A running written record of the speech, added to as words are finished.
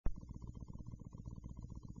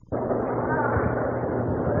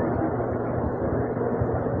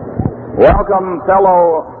Welcome,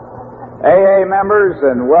 fellow AA members,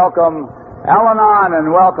 and welcome Al-Anon,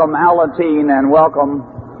 and welcome Alateen, and welcome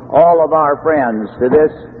all of our friends to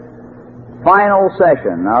this final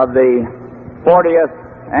session of the 40th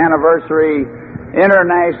anniversary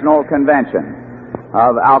International Convention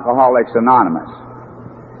of Alcoholics Anonymous.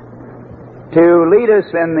 To lead us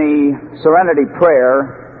in the Serenity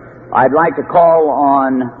Prayer, I'd like to call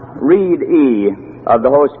on Reed E. of the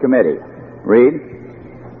host committee. Reed?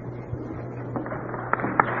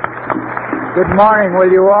 Good morning.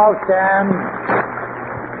 Will you all stand?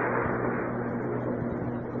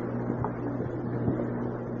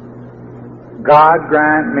 God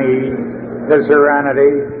grant me the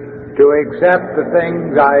serenity to accept the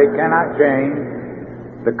things I cannot change,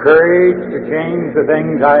 the courage to change the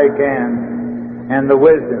things I can, and the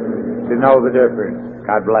wisdom to know the difference.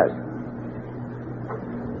 God bless.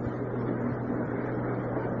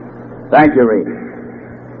 Thank you, Reed.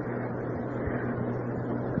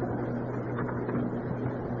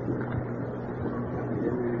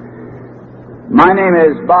 My name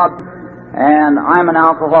is Bob, and I'm an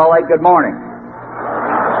alcoholic. Good morning.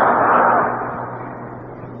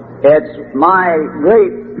 It's my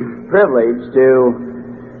great privilege to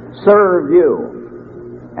serve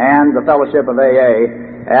you and the Fellowship of AA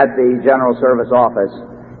at the General Service Office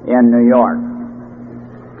in New York.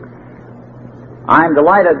 I'm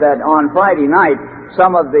delighted that on Friday night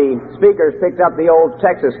some of the speakers picked up the old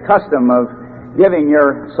Texas custom of giving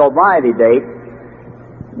your sobriety date,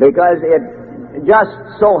 because it just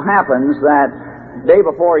so happens that day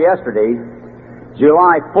before yesterday,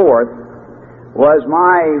 July 4th, was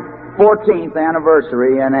my 14th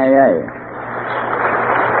anniversary in AA.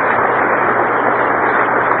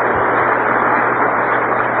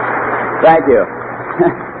 Thank you.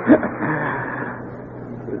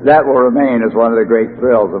 That will remain as one of the great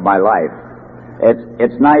thrills of my life.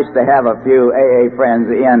 It's nice to have a few AA friends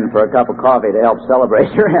in for a cup of coffee to help celebrate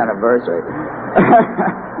your anniversary.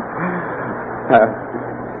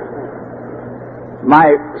 My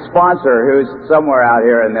sponsor, who's somewhere out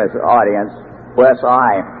here in this audience, Wes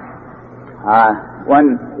I,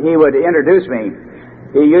 when he would introduce me,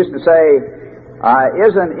 he used to say,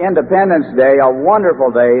 isn't Independence Day a wonderful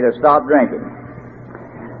day to stop drinking?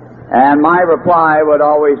 And my reply would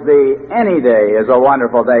always be, any day is a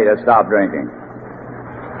wonderful day to stop drinking.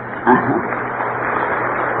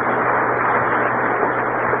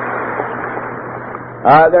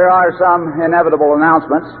 There are some inevitable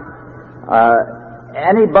announcements.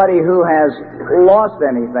 Anybody who has lost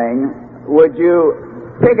anything, would you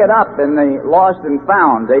pick it up in the Lost and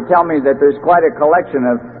Found? They tell me that there's quite a collection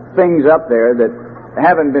of things up there that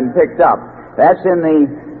haven't been picked up. That's in the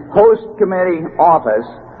host committee office,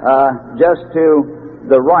 just to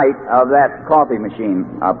the right of that coffee machine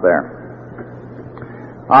up there.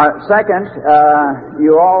 Second,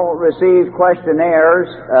 you all received questionnaires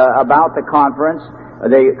about the conference,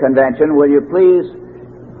 the convention. Will you please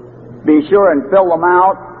be sure and fill them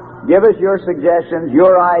out? Give us your suggestions,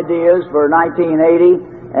 your ideas for 1980,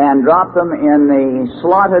 and drop them in the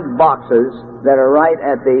slotted boxes that are right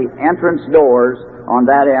at the entrance doors on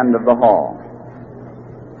that end of the hall.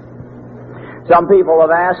 Some people have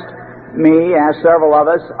asked several of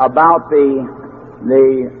us, about the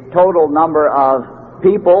total number of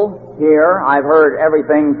people here. I've heard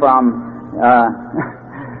everything from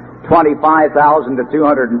 25,000 to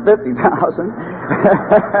 250,000.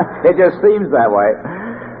 It just seems that way.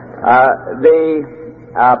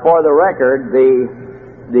 For the record,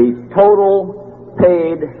 the total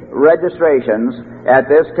paid registrations at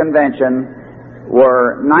this convention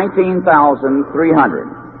were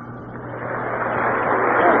 19,300.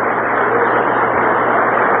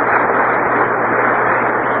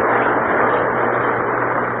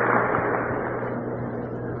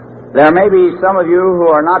 There may be some of you who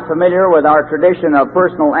are not familiar with our tradition of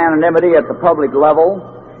personal anonymity at the public level.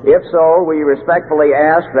 If so, we respectfully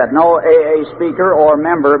ask that no AA speaker or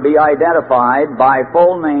member be identified by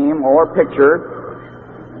full name or picture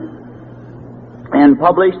in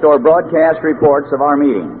published or broadcast reports of our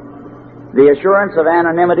meeting. The assurance of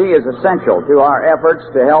anonymity is essential to our efforts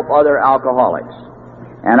to help other alcoholics.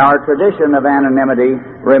 And our tradition of anonymity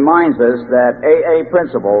reminds us that AA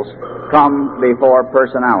principles come before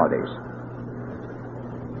personalities.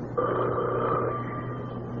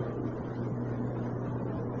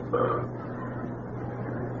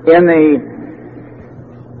 In the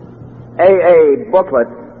AA booklet,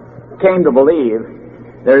 Came to Believe,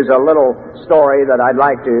 there's a little story that I'd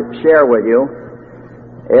like to share with you.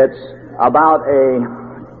 It's about a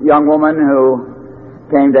young woman who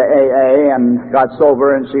came to AA and got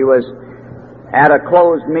sober, and she was at a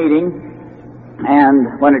closed meeting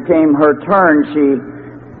And when it came her turn, she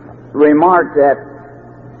remarked that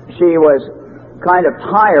she was kind of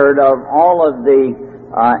tired of all of the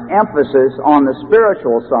emphasis on the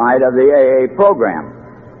spiritual side of the AA program.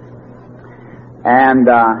 And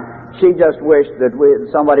she just wished that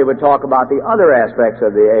somebody would talk about the other aspects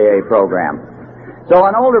of the AA program. So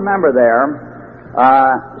an older member there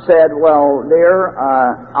said, well, dear,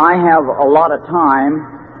 I have a lot of time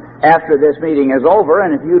after this meeting is over,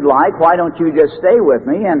 and if you'd like, why don't you just stay with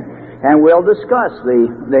me and we'll discuss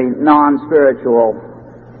the non-spiritual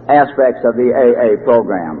aspects of the AA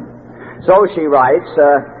program. So she writes,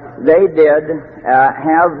 they did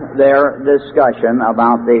have their discussion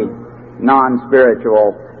about the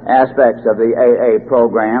non-spiritual aspects of the AA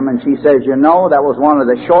program, and she says, you know, that was one of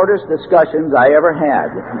the shortest discussions I ever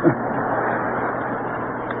had.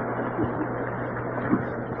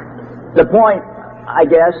 The point, I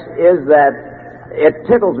guess, is that it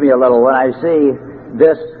tickles me a little when I see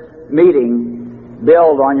this meeting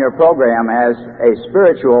billed on your program as a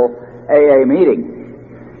spiritual AA meeting.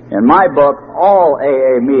 In my book, all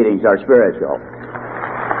AA meetings are spiritual.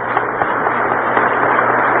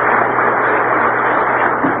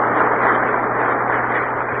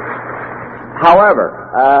 However,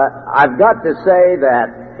 I've got to say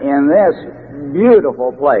that in this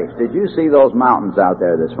beautiful place, did you see those mountains out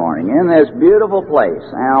there this morning? In this beautiful place,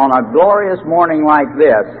 and on a glorious morning like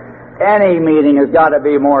this, any meeting has got to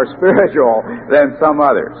be more spiritual than some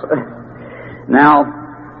others. Now,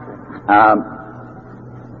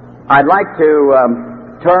 I'd like to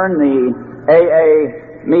turn the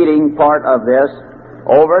AA meeting part of this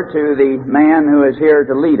over to the man who is here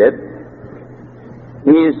to lead it.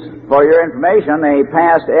 He's, for your information, a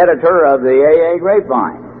past editor of the AA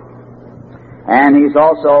Grapevine. And he's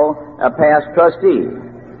also a past trustee.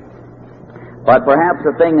 But perhaps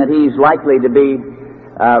the thing that he's likely to be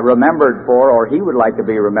remembered for, or he would like to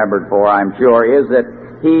be remembered for, I'm sure, is that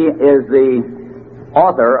he is the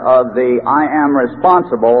author of the I Am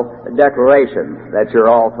Responsible Declaration that you're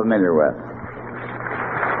all familiar with.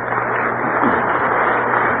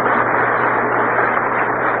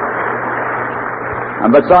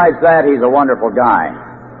 And besides that, he's a wonderful guy,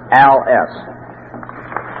 Al S.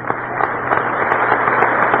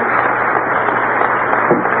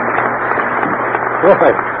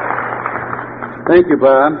 Right. Thank you,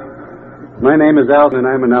 Bob. My name is Al, and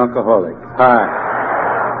I'm an alcoholic. Hi.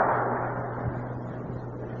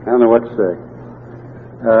 I don't know what to say.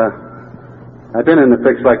 I've been in a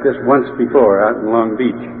fix like this once before out in Long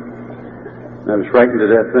Beach. I was frightened to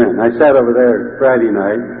death then. I sat over there Friday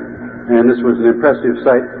night, and this was an impressive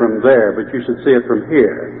sight from there, but you should see it from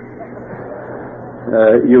here.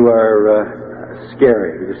 You are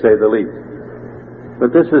scary, to say the least.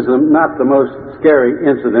 But this is not the most scary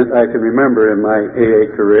incident I can remember in my AA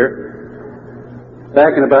career.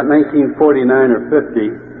 Back in about 1949 or 50,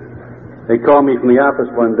 they called me from the office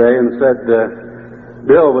one day and said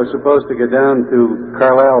Bill was supposed to go down to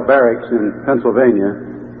Carlisle Barracks in Pennsylvania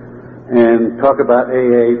and talk about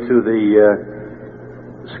AA to the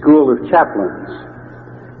School of Chaplains.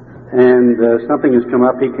 And something has come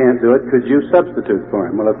up, he can't do it. Could you substitute for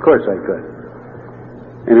him? Well, of course I could.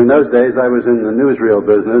 And in those days, I was in the newsreel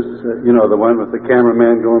business, you know, the one with the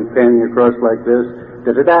cameraman going panning across like this.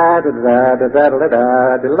 Da-da-da, da-da-da,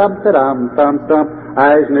 da-da-da-da, da-da-dum, dum-dum,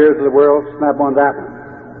 eyes and ears of the world, snap on that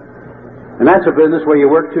one. And that's a business where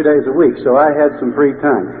you work 2 days a week, so I had some free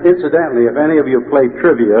time. Incidentally, if any of you play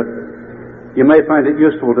trivia, you may find it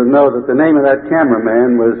useful to know that the name of that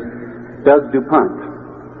cameraman was Doug DuPont.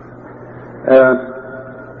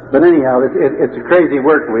 But anyhow, it's a crazy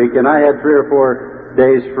work week, and I had 3 or 4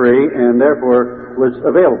 days free, and therefore was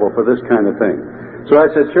available for this kind of thing. So I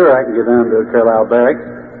said, sure, I can get down to Carlisle Barracks.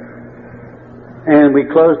 And we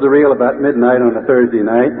closed the reel about midnight on a Thursday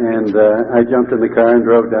night, and I jumped in the car and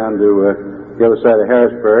drove down to the other side of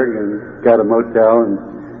Harrisburg and got a motel and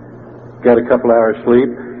got a couple hours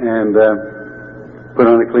sleep and put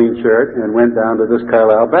on a clean shirt and went down to this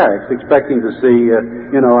Carlisle Barracks, expecting to see, a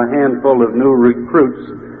handful of new recruits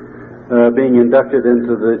being inducted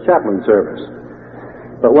into the chaplain service.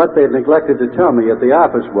 But what they neglected to tell me at the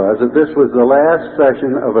office was that this was the last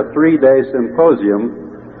session of a 3-day symposium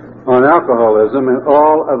on alcoholism, and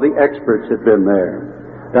all of the experts had been there.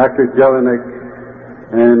 Dr. Jelinek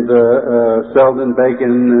and Selden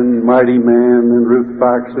Bacon and Marty Mann and Ruth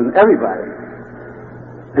Fox and everybody.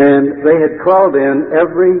 And they had called in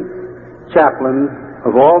every chaplain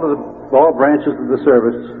of all branches of the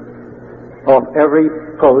service off every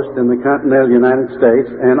post in the continental United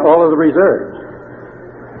States and all of the reserves.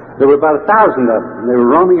 There were about 1,000 of them. They were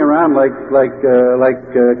roaming around like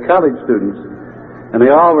college students. And they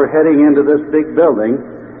all were heading into this big building,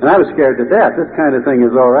 and I was scared to death. This kind of thing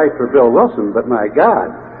is all right for Bill Wilson, but my God.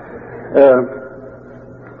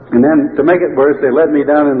 And then, to make it worse, they led me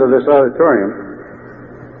down into this auditorium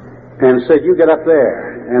and said, "You get up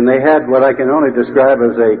there." And they had what I can only describe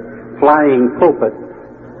as a flying pulpit,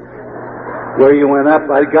 where you went up,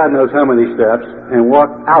 God knows how many steps, and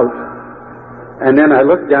walked out. And then I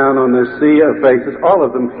looked down on this sea of faces, all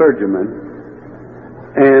of them clergymen,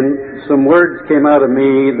 and some words came out of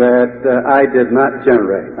me that I did not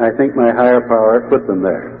generate. I think my higher power put them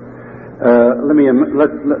there.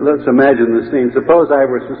 Let's imagine the scene. Suppose I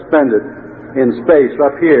were suspended in space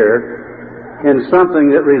up here in something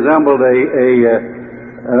that resembled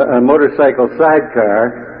a motorcycle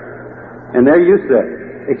sidecar, and there you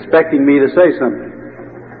sit, expecting me to say something.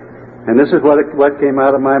 And this is what came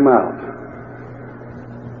out of my mouth.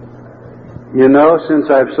 "You know, since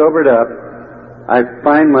I've sobered up, I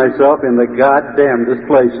find myself in the goddamnedest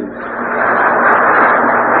places."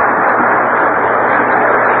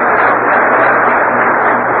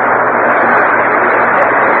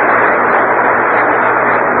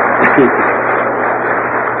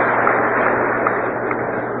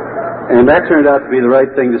 And that turned out to be the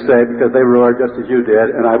right thing to say, because they roared just as you did,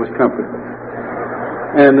 and I was comfortable.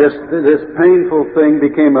 And this painful thing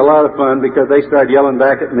became a lot of fun, because they started yelling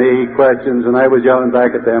back at me questions, and I was yelling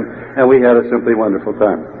back at them, and we had a simply wonderful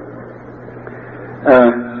time.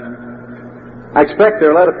 I expect there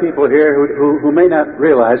are a lot of people here who may not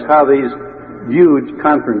realize how these huge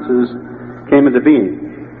conferences came into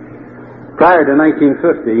being. Prior to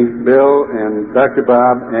 1950, Bill and Dr.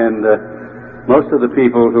 Bob and most of the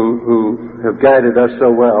people who have guided us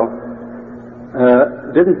so well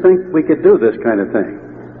didn't think we could do this kind of thing.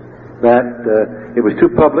 That it was too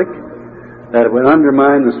public, that it would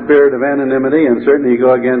undermine the spirit of anonymity and certainly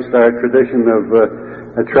go against our tradition of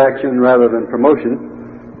attraction rather than promotion.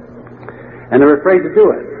 And they were afraid to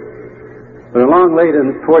do it. But along late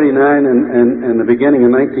in 49 and the beginning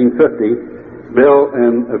of 1950, Bill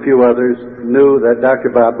and a few others knew that Dr.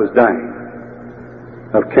 Bob was dying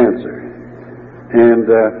of cancer. And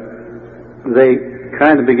they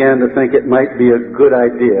kind of began to think it might be a good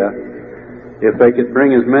idea if they could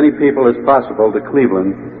bring as many people as possible to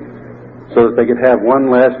Cleveland so that they could have one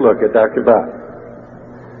last look at Dr. Bob.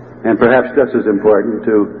 And perhaps just as important,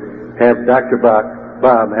 to have Dr.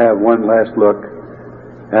 Bob have one last look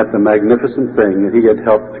at the magnificent thing that he had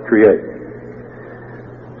helped to create.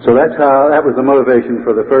 So that was the motivation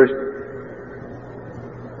for the first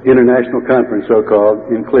international conference,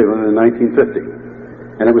 so-called, in Cleveland in 1950.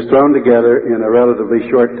 And it was thrown together in a relatively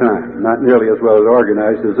short time, not nearly as well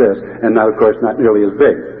organized as this, and now, of course, not nearly as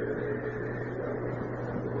big.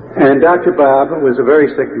 And Dr. Bob was a very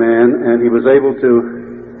sick man, and he was able to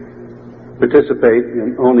participate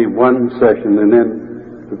in only one session, and then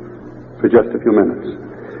for just a few minutes.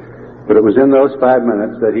 But it was in those 5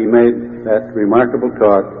 minutes that he made that remarkable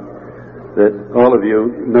talk that all of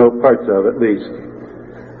you know parts of, at least.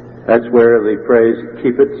 That's where the phrase,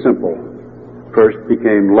 "keep it simple," first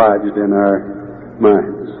became lodged in our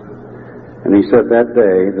minds. And he said that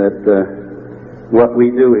day that what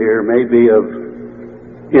we do here may be of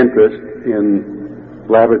interest in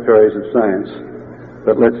laboratories of science,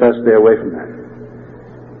 but let's us stay away from that.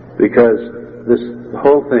 Because this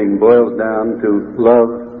whole thing boils down to love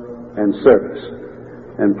and service.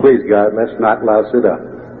 And please, God, let's not louse it up.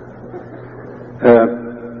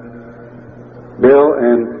 Bill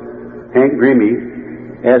and Hank Greamy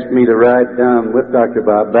asked me to ride down with Dr.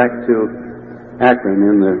 Bob back to Akron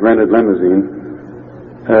in the rented limousine,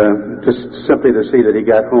 just simply to see that he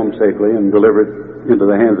got home safely and delivered into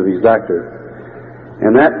the hands of his doctor.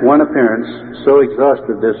 And that one appearance so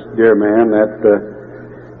exhausted this dear man that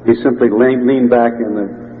he simply leaned back in the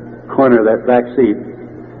corner of that back seat,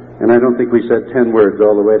 and I don't think we said 10 words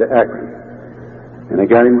all the way to Akron. And I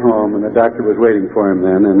got him home, and the doctor was waiting for him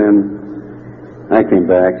then, and then I came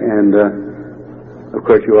back, and of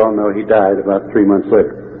course you all know he died about 3 months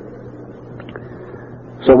later.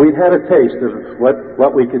 So we'd had a taste of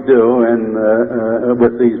what we could do and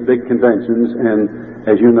with these big conventions, and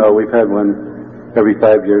as you know, we've had one every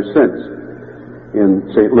 5 years since, in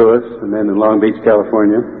St. Louis, and then in Long Beach,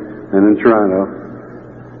 California, and in Toronto,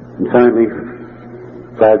 and finally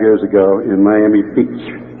 5 years ago in Miami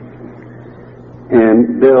Beach.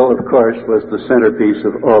 And Bill, of course, was the centerpiece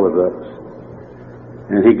of all of those.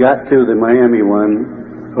 And he got to the Miami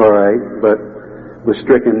one all right, but was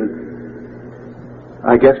stricken,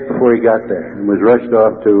 I guess, before he got there, and was rushed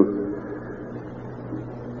off to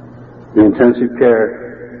the intensive care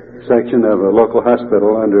section of a local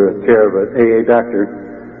hospital under the care of an AA doctor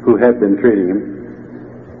who had been treating him.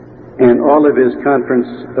 and all of his conference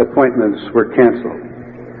appointments were canceled.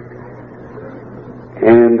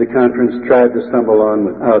 And the conference tried to stumble on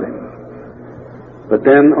without him. But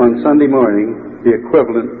then on Sunday morning, the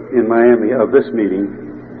equivalent in Miami of this meeting,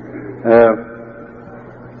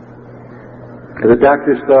 the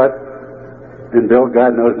doctors thought, and Bill,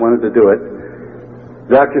 God knows, wanted to do it,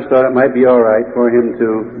 doctors thought it might be all right for him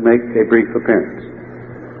to make a brief appearance.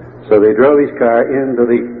 So they drove his car into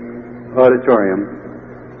the auditorium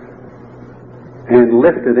and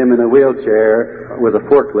lifted him in a wheelchair with a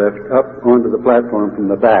forklift up onto the platform from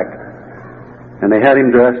the back. And they had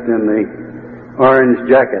him dressed in the orange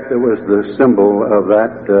jacket that was the symbol of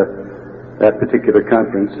that particular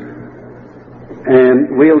conference,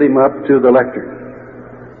 and wheeled him up to the lectern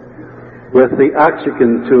with the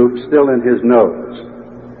oxygen tube still in his nose,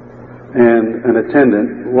 and an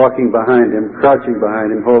attendant walking behind him, crouching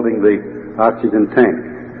behind him, holding the oxygen tank.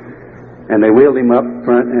 And they wheeled him up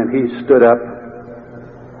front, and he stood up.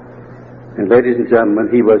 And ladies and gentlemen,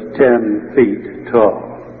 he was 10 feet tall.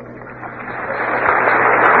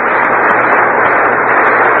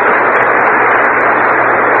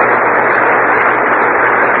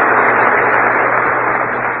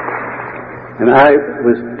 And I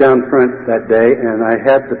was down front that day, and I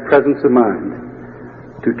had the presence of mind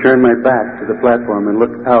to turn my back to the platform and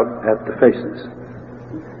look out at the faces.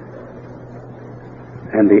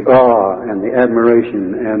 And the awe and the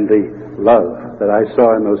admiration and the love that I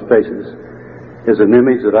saw in those faces is an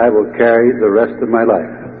image that I will carry the rest of my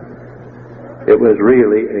life. It was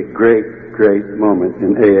really a great, great moment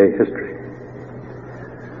in AA history.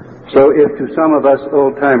 So if to some of us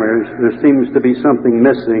old-timers there seems to be something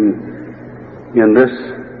missing in this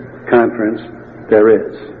conference, there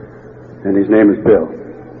is. And his name is Bill.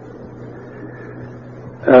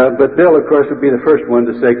 But Bill, of course, would be the first one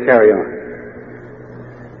to say, carry on.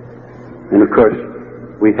 And of course,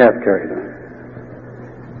 we have carried on.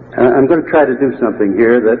 I'm going to try to do something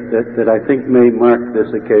here that I think may mark this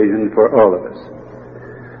occasion for all of us.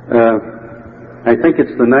 I think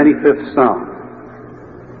it's the 95th Psalm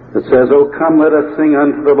that says, "O come, let us sing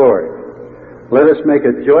unto the Lord. Let us make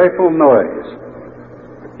a joyful noise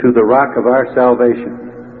to the rock of our salvation."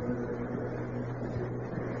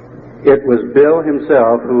 It was Bill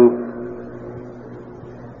himself who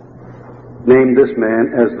named this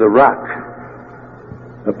man as the rock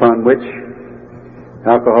upon which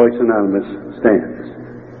Alcoholics Anonymous stands.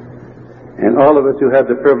 And all of us who have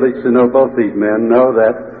the privilege to know both these men know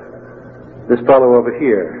that this fellow over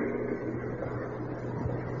here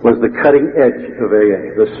was the cutting edge of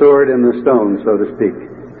AA, the sword in the stone, so to speak.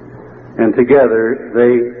 And together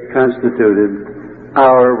they constituted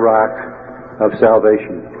our rock of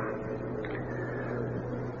salvation.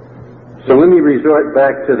 So let me resort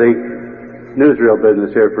back to the newsreel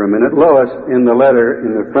business here for a minute. Lois, in the letter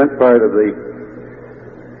in the front part of the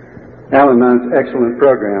Al-Anon's excellent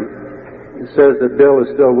program, says that Bill is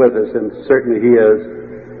still with us, and certainly he is.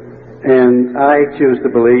 And I choose to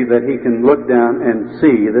believe that he can look down and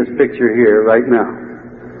see this picture here right now.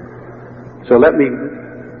 So let me,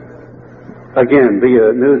 again, be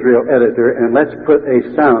a newsreel editor, and let's put a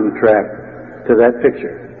soundtrack to that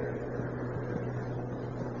picture.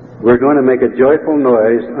 We're going to make a joyful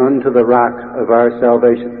noise unto the rock of our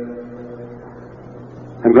salvation.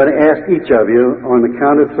 I'm going to ask each of you, on the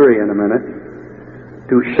count of 3 in a minute,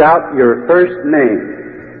 to shout your first name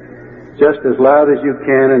just as loud as you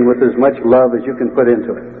can and with as much love as you can put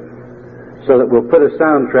into it, so that we'll put a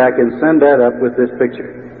soundtrack and send that up with this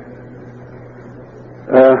picture.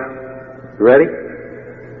 Ready?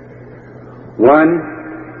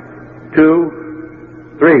 1, 2,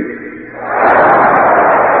 3.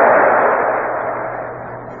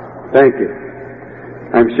 Thank you.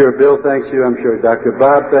 I'm sure Bill thanks you. I'm sure Dr.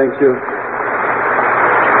 Bob thanks you.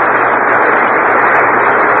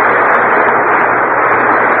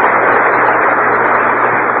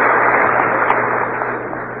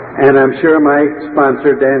 And I'm sure my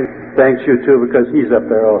sponsor, Dan, thanks you too, because he's up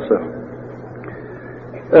there also.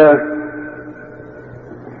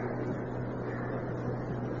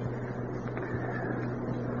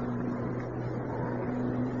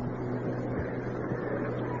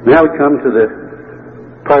 Now we come to the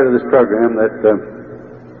part of this program that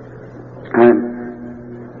I'm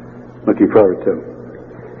looking forward to.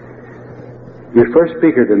 Your first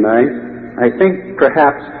speaker tonight, I think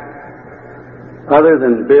perhaps other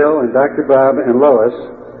than Bill and Dr. Bob and Lois,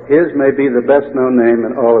 his may be the best known name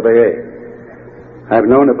in all of AA. I've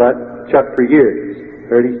known about Chuck for years,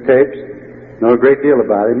 heard his tapes, know a great deal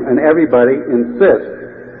about him, and everybody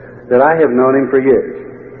insists that I have known him for years.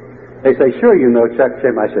 They say, "Sure you know Chuck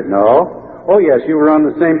Chim." I said, "No, oh yes, you were on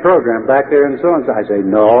the same program back there and so and so. I say,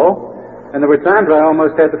 no. And there were times I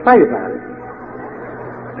almost had to fight about it.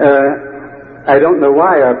 I don't know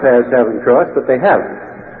why our paths haven't crossed, but they haven't.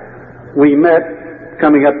 We met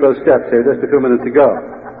coming up those steps here just a few minutes ago.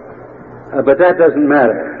 But that doesn't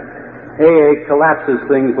matter. AA collapses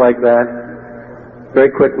things like that very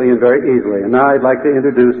quickly and very easily. And now I'd like to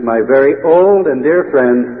introduce my very old and dear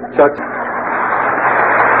friend, Chuck.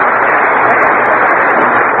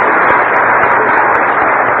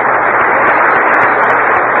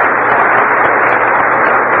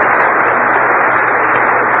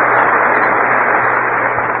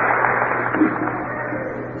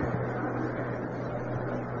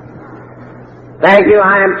 Thank you.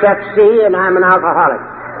 I am Chuck C., and I'm an alcoholic.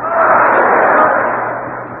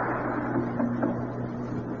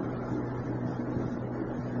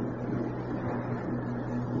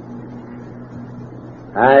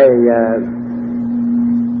 I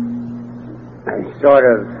sort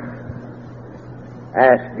of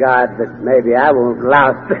asked God that maybe I won't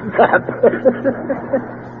louse this up.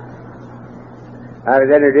 I was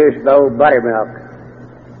introduced by old Buttermilk.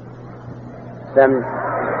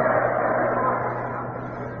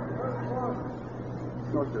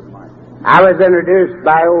 I was introduced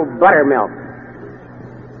by old Buttermilk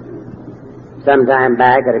sometime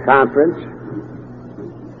back at a conference.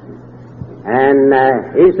 And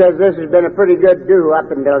he says this has been a pretty good do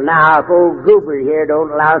up until now if old Goober here don't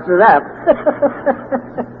louse it up.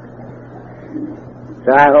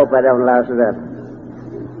 So I hope I don't louse it up.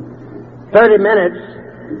 30 minutes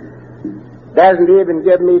doesn't even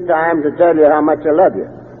give me time to tell you how much I love you.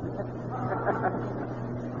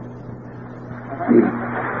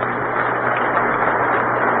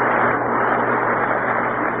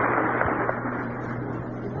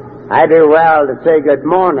 I do well to say good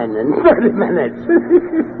morning in 30 minutes.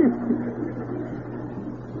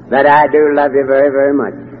 But I do love you very, very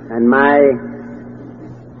much. And my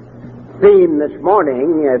theme this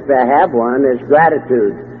morning, if I have one, is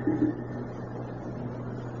gratitude.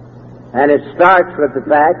 And it starts with the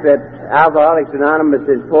fact that Alcoholics Anonymous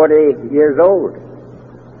is 40 years old.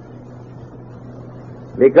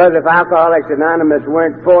 Because if Alcoholics Anonymous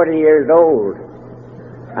weren't 40 years old,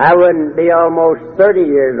 I wouldn't be almost 30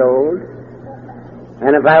 years old.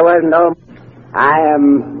 And if I wasn't I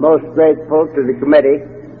am most grateful to the committee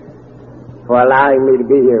for allowing me to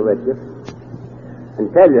be here with you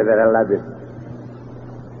and tell you that I love you.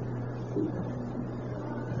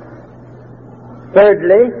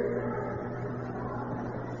 Thirdly,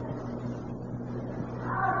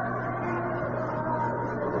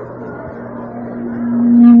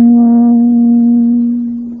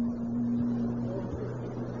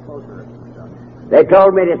 they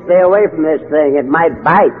told me to stay away from this thing. It might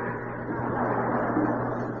bite.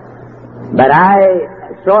 But I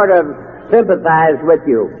sort of sympathize with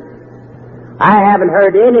you. I haven't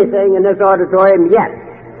heard anything in this auditorium yet.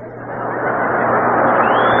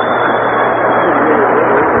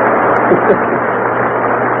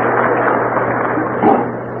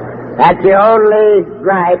 That's the only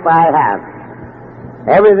gripe I have.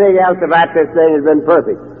 Everything else about this thing has been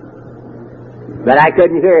perfect. But I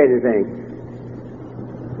couldn't hear anything.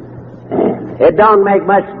 It don't make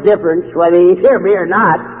much difference whether you hear me or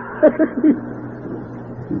not.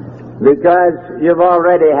 Because you've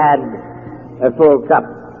already had a full cup.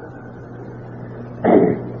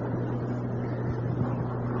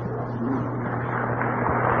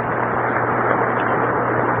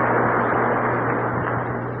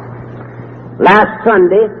 Last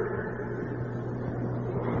Sunday,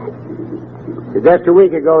 just a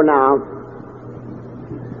week ago now,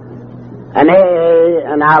 an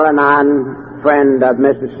AA and Al-Anon friend of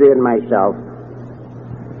Mr. C. and myself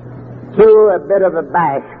threw a bit of a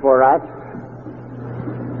bash for us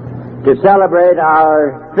to celebrate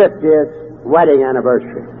our 50th wedding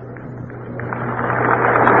anniversary.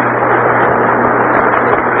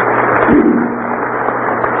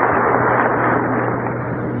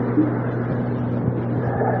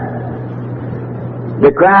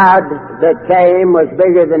 The crowd that came was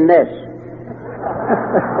bigger than this.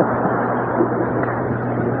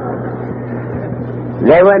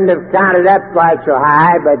 They wouldn't have counted up quite so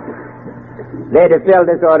high, but they'd have filled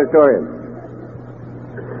this auditorium.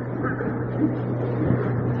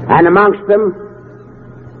 And amongst them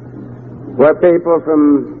were people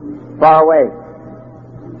from far away.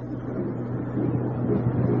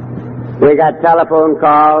 We got telephone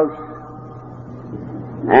calls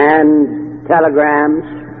and telegrams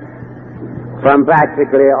from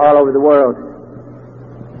practically all over the world.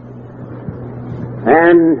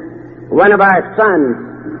 And one of our sons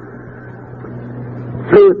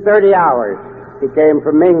flew 30 hours. He came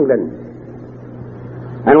from England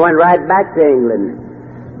and went right back to England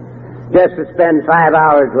just to spend 5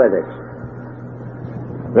 hours with us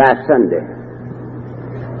last Sunday.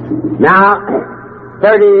 Now,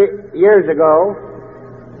 30 years ago,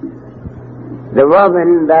 the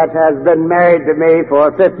woman that has been married to me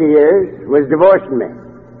for 50 years was divorcing me.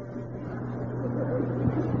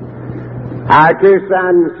 Our 2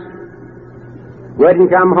 sons wouldn't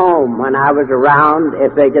come home when I was around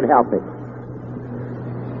if they could help it.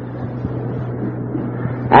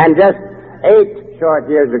 And just 8 short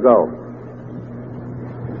years ago,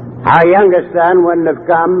 our youngest son wouldn't have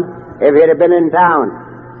come if he'd have been in town.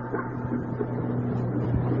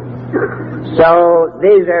 So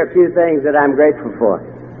these are a few things that I'm grateful for.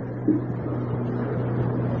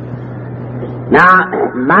 Now,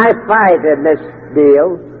 my fight in this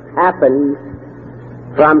deal happened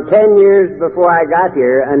from 10 years before I got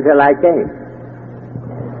here until I came.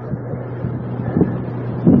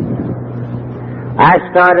 I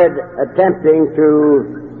started attempting to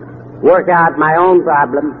work out my own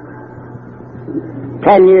problem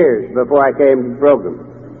 10 years before I came to the program.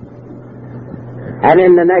 And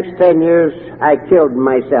in the next 10 years, I killed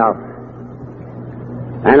myself.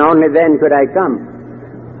 And only then could I come.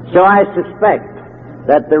 So I suspect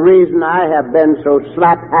that the reason I have been so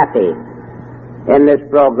slap-happy in this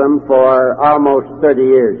program for almost 30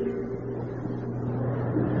 years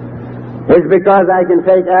is because I can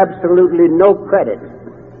take absolutely no credit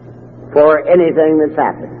for anything that's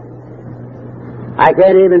happened. I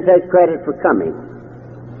can't even take credit for coming.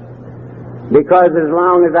 Because as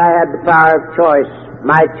long as I had the power of choice,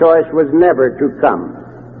 my choice was never to come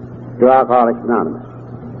to Alcoholics Anonymous.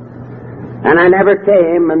 And I never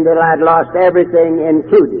came until I'd lost everything,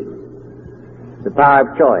 including the power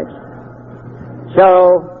of choice.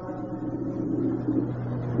 So,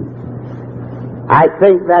 I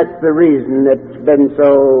think that's the reason it's been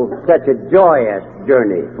such a joyous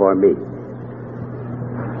journey for me.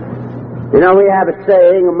 You know, we have a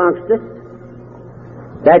saying amongst us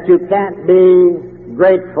that you can't be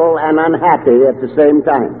grateful and unhappy at the same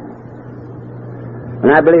time.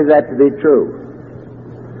 And I believe that to be true.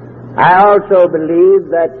 I also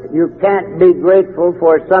believe that you can't be grateful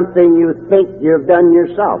for something you think you've done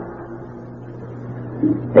yourself.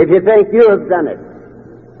 If you think you have done it,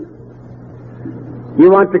 you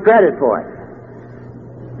want the credit for it.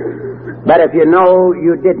 But if you know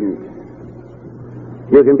you didn't,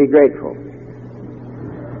 you can be grateful.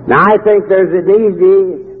 Now, I think there's an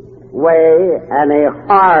easy way and a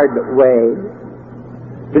hard way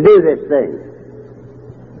to do this thing.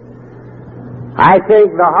 I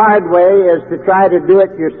think the hard way is to try to do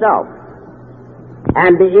it yourself.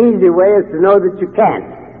 And the easy way is to know that you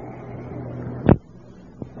can't.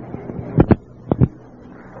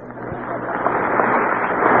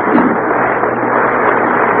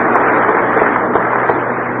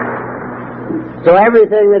 So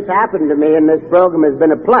everything that's happened to me in this program has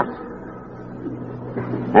been a plus.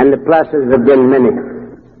 And the pluses have been many.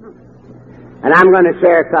 And I'm going to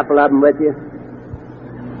share a couple of them with you.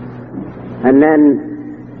 And then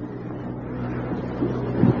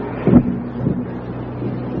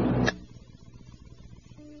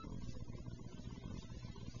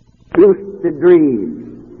used to dream.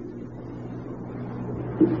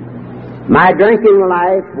 My drinking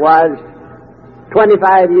life was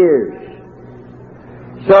 25 years.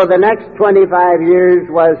 So the next 25 years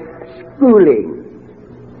was schooling,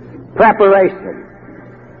 preparation.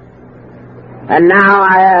 And now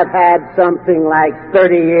I have had something like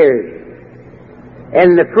 30 years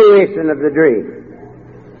in the fruition of the dream.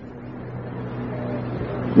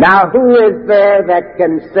 Now, who is there that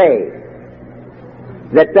can say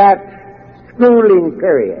that that schooling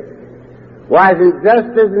period wasn't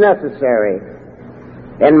just as necessary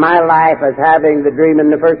in my life as having the dream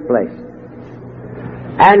in the first place?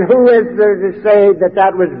 And who is there to say that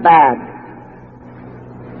that was bad?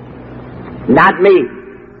 Not me.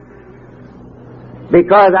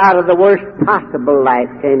 Because out of the worst possible life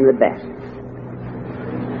came the best.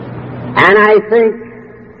 And I think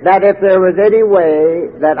that if there was any way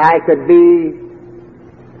that I could be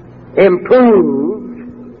improved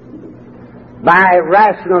by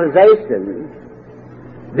rationalization,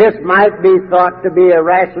 this might be thought to be a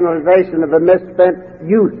rationalization of a misspent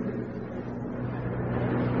youth.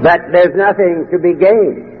 But there's nothing to be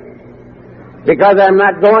gained. Because I'm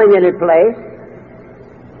not going any place.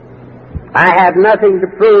 I have nothing to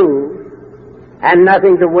prove and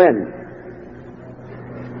nothing to win.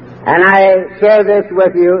 And I share this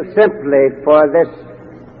with you simply for this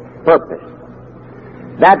purpose.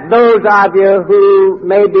 That those of you who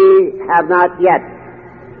maybe have not yet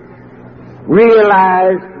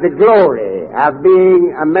realized the glory of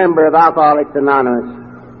being a member of Alcoholics Anonymous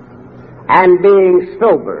and being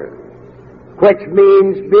sober, which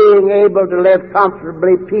means being able to live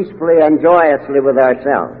comfortably, peacefully, and joyously with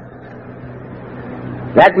ourselves.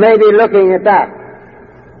 That may be looking at that,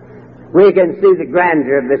 we can see the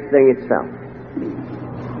grandeur of this thing itself.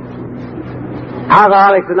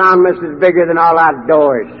 Alcoholics Anonymous is bigger than all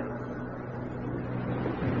outdoors.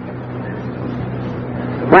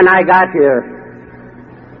 When I got here,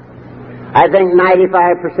 I think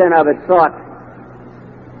 95% of us thought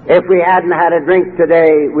if we hadn't had a drink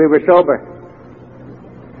today, we were sober.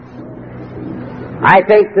 I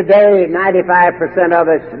think today 95% of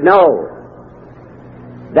us know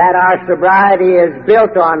that our sobriety is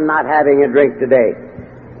built on not having a drink today.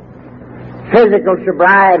 Physical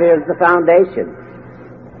sobriety is the foundation.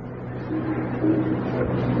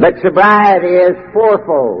 But sobriety is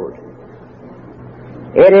fourfold.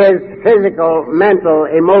 It is physical, mental,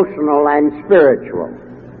 emotional, and spiritual.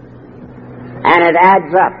 And it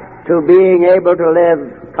adds up to being able to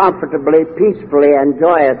live comfortably, peacefully, and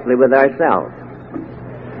joyously with ourselves.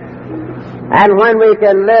 And when we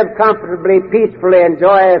can live comfortably, peacefully, and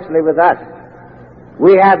joyously with us,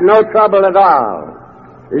 we have no trouble at all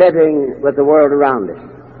living with the world around us.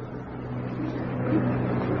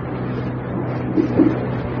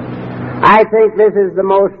 I think this is the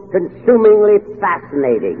most consumingly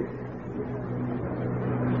fascinating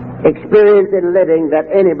experience in living that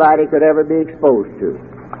anybody could ever be exposed to.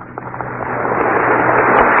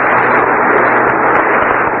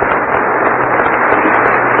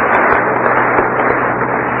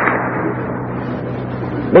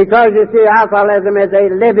 Because, you see, alcoholism is a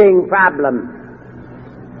living problem,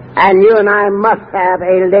 and you and I must have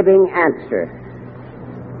a living answer.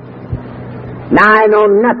 Now, I know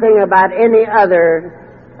nothing about any other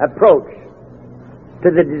approach to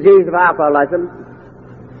the disease of alcoholism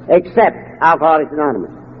except Alcoholics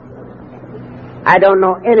Anonymous. I don't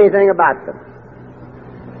know anything about them.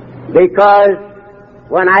 Because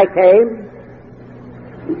when I came,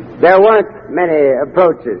 there weren't many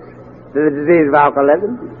approaches to the disease of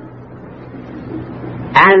alcoholism.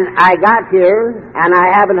 And I got here, and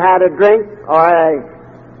I haven't had a drink or a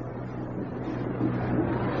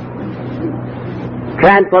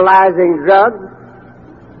tranquilizing drug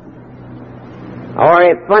or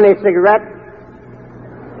a funny cigarette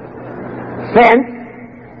since,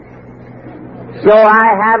 so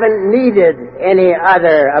I haven't needed any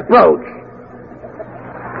other approach.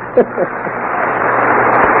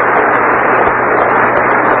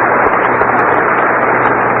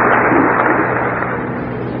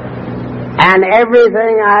 And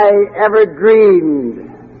everything I ever dreamed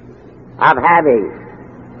of having,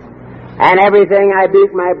 and everything I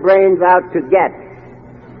beat my brains out to get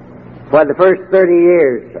for the first 30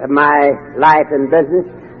 years of my life and business,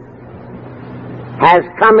 has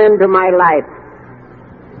come into my life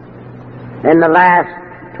in the last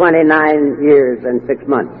 29 years and 6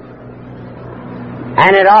 months.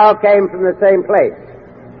 And it all came from the same place.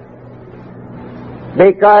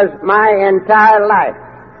 Because my entire life,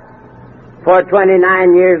 for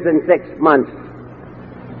 29 years and 6 months,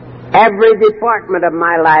 every department of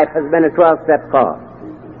my life has been a 12-step call.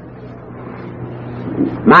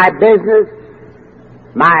 My business,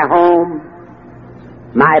 my home,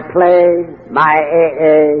 my play, my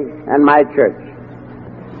AA, and my church.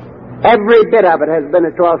 Every bit of it has been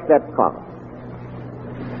a 12-step call.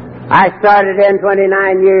 I started in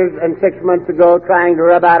 29 years and 6 months ago trying to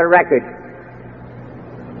rub out a record.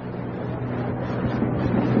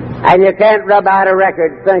 And you can't rub out a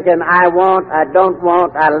record thinking, I want, I don't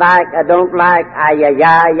want, I like, I don't like,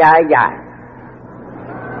 ya.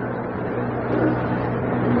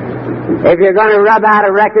 If you're going to rub out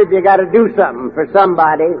a record, you got to do something for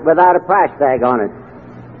somebody without a price tag on it.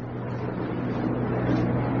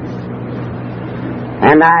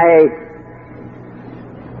 And I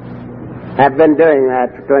have been doing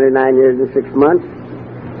that for 29 years and 6 months.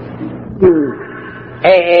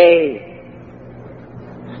 AA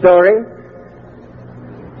story.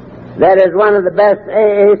 That is one of the best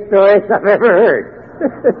AA stories I've ever heard.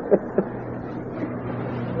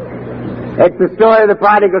 It's the story of the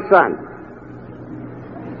prodigal son.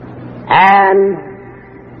 And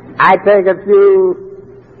I take a few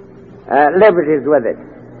liberties with it.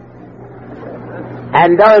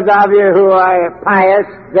 And those of you who are pious,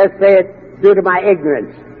 just say it's due to my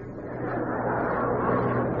ignorance.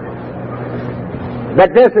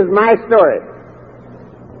 But this is my story.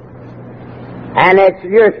 And it's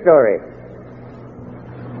your story.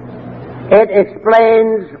 It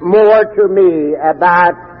explains more to me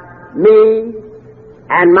about me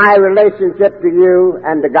and my relationship to you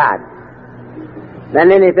and to God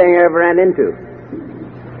than anything I ever ran into.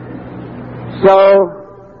 So,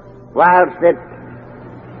 whilst it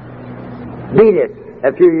beat us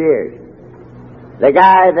a few years. The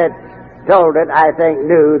guy that told it, I think,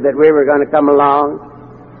 knew that we were going to come along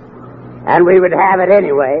and we would have it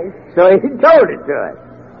anyway, so he told it to us.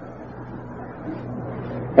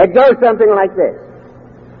 It goes something like this.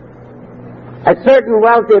 A certain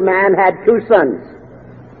wealthy man had 2 sons.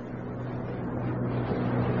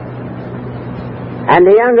 And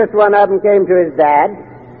the youngest one of them came to his dad,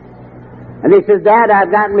 and he says, "Dad,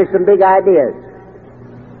 I've gotten me some big ideas.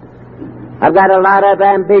 I've got a lot of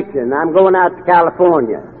ambition. I'm going out to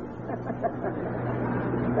California.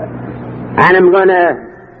 And I'm going to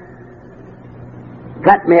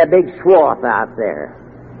cut me a big swath out there.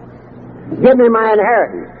 Give me my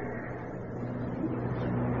inheritance."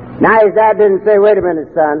 Now his dad didn't say, "Wait a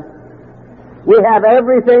minute, son. We have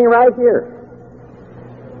everything right here.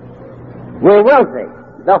 We're wealthy.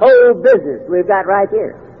 The whole business we've got right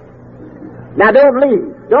here. Now don't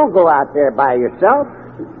leave. Don't go out there by yourself.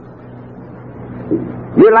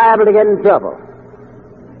 You're liable to get in trouble.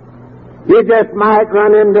 You just might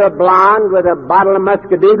run into a blonde with a bottle of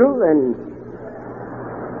muscadoodle and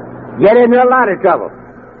get into a lot of trouble.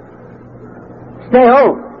 Stay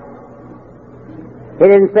home." He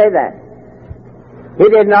didn't say that. He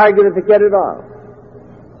didn't argue with the kid at all.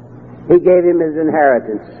 He gave him his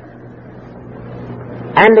inheritance.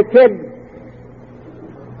 And the kid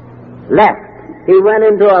left. He went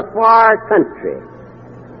into a far country.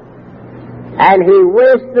 And he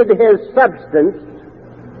wasted his substance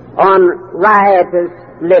on riotous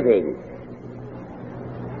living.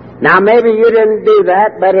 Now maybe you didn't do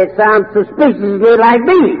that, but it sounds suspiciously like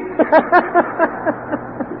me.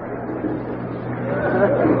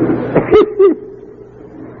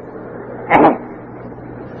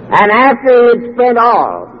 And after he'd spent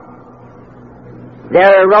all,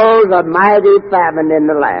 there arose a mighty famine in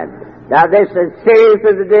the land. Now this, as serious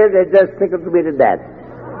as it is, it just tickles me to death.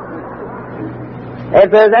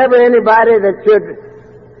 If there's ever anybody that should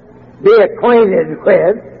be acquainted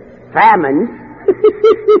with famines,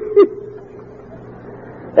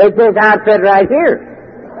 it's this outfit right here.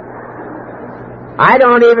 I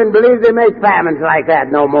don't even believe they make famines like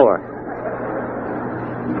that no more.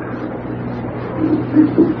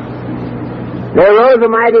 There arose a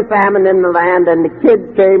mighty famine in the land, and the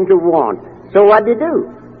kid came to want. So what did he do?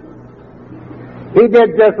 He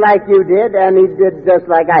did just like you did, and he did just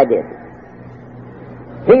like I did.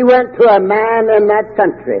 He went to a man in that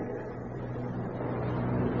country.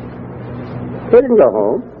 He didn't go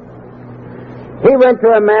home. He went to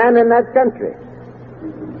a man in that country.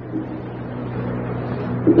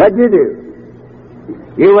 What'd you do?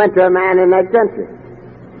 You went to a man in that country.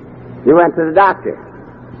 You went to the doctor,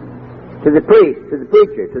 to the priest, to the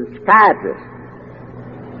preacher, to the psychiatrist.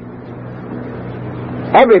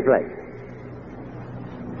 Every place.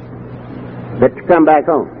 But to come back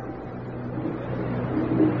home.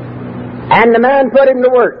 And the man put him to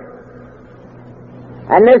work.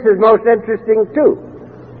 And this is most interesting too.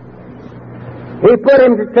 He put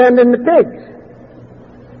him to tending the pigs.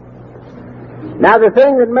 Now the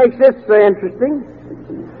thing that makes this so interesting,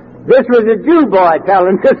 this was a Jew boy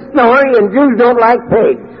telling this story, and Jews don't like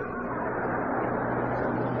pigs.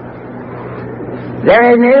 There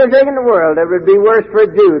isn't anything in the world that would be worse for a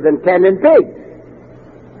Jew than tending pigs.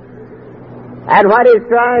 And what he's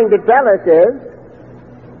trying to tell us is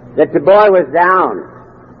that the boy was down.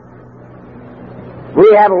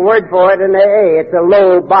 We have a word for it in AA. It's a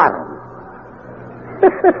low bottom.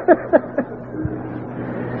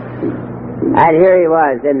 And here he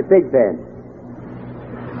was in the pig pen,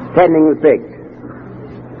 tending the pigs.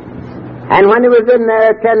 And when he was in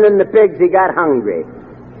there tending the pigs, he got hungry.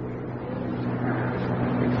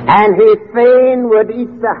 And he fain would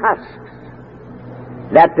eat the husks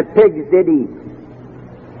that the pigs did eat.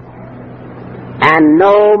 And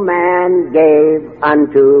no man gave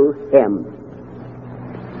unto him.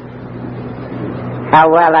 How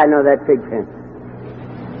well I know that pig pen.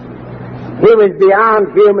 He was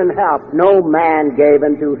beyond human help. No man gave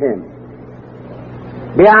unto him.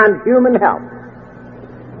 Beyond human help.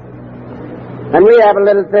 And we have a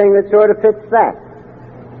little thing that sort of fits that.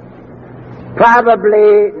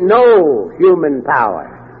 Probably no human power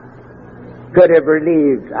could have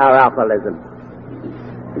relieved our alcoholism.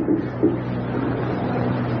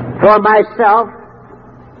 For myself,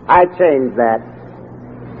 I changed that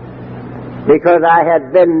because I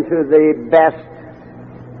had been to the best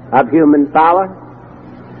of human power,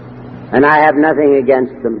 and I have nothing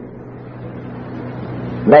against them.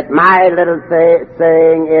 But my little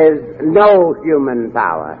saying is, no human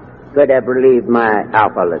power could have relieved my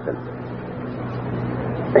alcoholism.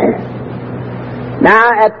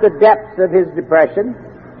 Now, at the depths of his depression,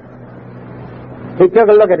 He took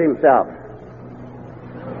a look at himself.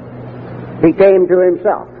 He came to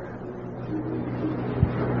himself.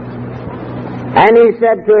 And he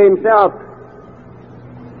said to himself,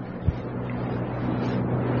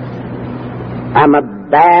 I'm a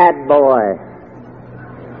bad boy.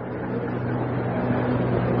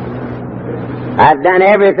 I've done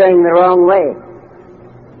everything the wrong way.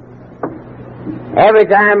 Every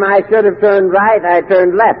time I should have turned right, I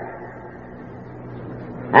turned left.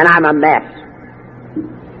 And I'm a mess.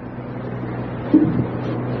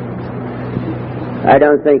 I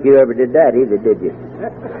don't think you ever did that either, did you?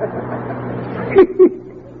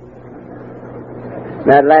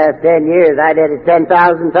 That last 10 years, I did it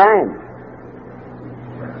 10,000 times.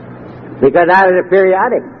 Because I was a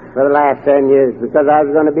periodic for the last 10 years, because I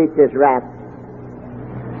was going to beat this rat.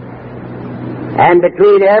 And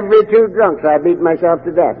between every two drunks, I beat myself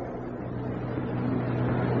to death.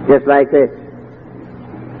 Just like this.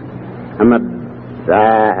 I'm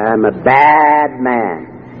a bad man.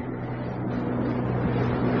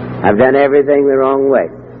 I've done everything the wrong way.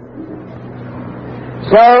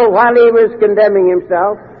 So, while he was condemning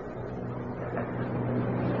himself,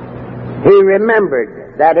 he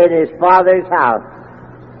remembered that in his father's house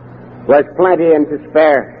was plenty and to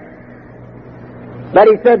spare. But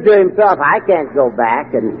he said to himself, I can't go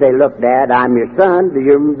back and say, look, Dad, I'm your son. Do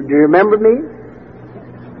you remember me?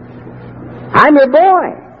 I'm your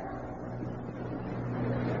boy.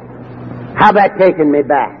 How about taking me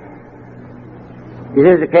back? He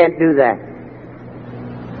says, I can't do that.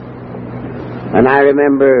 And I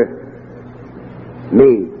remember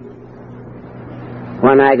me,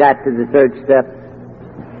 when I got to the third step,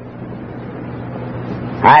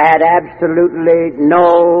 I had absolutely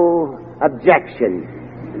no objection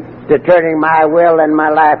to turning my will and my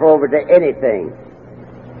life over to anything,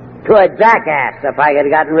 to a jackass if I had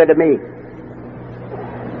gotten rid of me.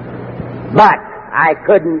 But I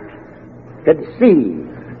couldn't conceive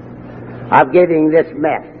of giving this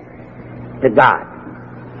mess to God.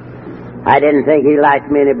 I didn't think He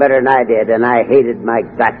liked me any better than I did, and I hated my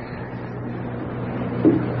guts.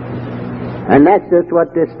 And that's just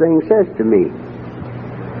what this thing says to me.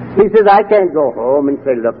 He says, I can't go home and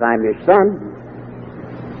say, look, I'm your son.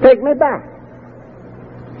 Take me back.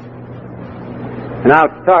 And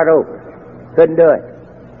I'll start over. Couldn't do it.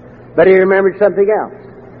 But he remembered something else.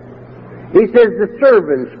 He says, the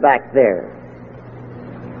servants back there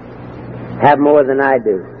have more than I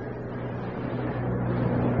do.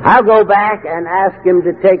 I'll go back and ask him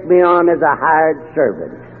to take me on as a hired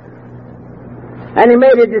servant. And he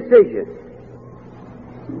made a decision.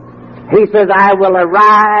 He says, I will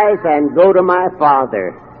arise and go to my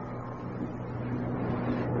father.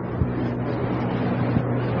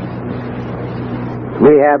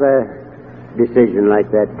 We have a decision like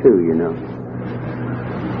that too, you know.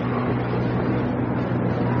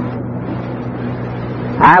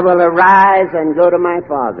 I will arise and go to my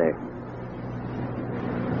father.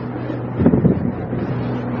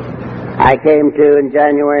 I came to in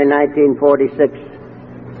January 1946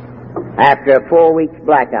 after a 4 weeks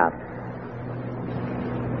blackout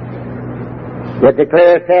with the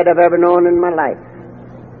clearest head I've ever known in my life.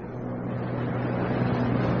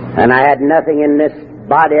 And I had nothing in this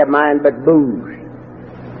body of mine but booze.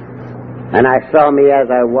 And I saw me as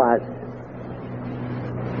I was.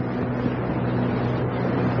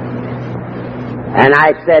 And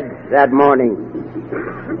I said that morning,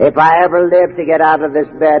 if I ever live to get out of this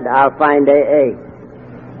bed, I'll find AA.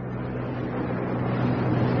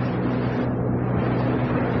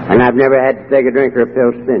 And I've never had to take a drink or a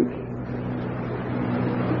pill since.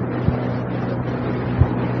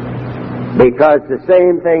 Because the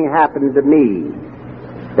same thing happened to me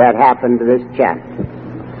that happened to this chap.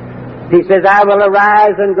 He says, I will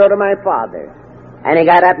arise and go to my father. And he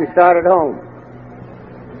got up and started home.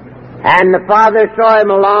 And the father saw him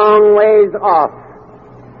a long ways off.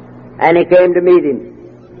 And he came to meet him.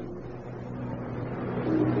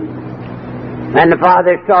 And the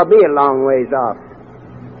father saw me a long ways off.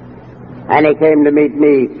 And he came to meet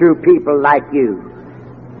me through people like you.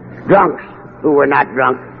 Drunks who were not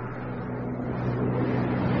drunk.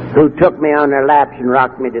 Who took me on their laps and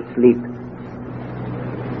rocked me to sleep.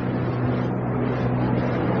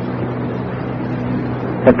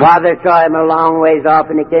 The father saw him a long ways off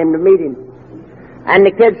and he came to meet him. And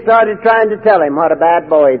the kids started trying to tell him what a bad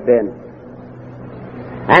boy he'd been.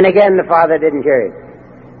 And again the father didn't hear him.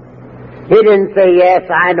 He didn't say, yes,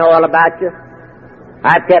 I know all about you.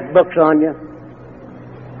 I've kept books on you.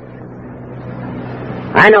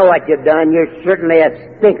 I know what you've done. You're certainly a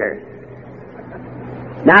stinker.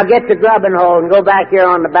 Now get to grubbing hole and go back here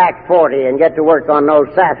on the back 40 and get to work on those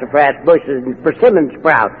sassafras bushes and persimmon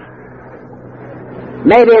sprouts.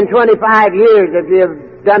 Maybe in 25 years, if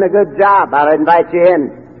you've done a good job, I'll invite you in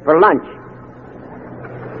for lunch.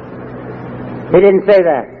 He didn't say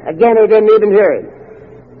that. Again, he didn't even hear him.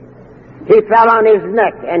 He fell on his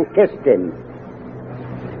neck and kissed him.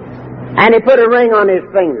 And he put a ring on his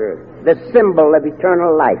finger, the symbol of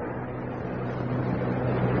eternal life.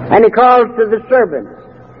 And he calls to the servants.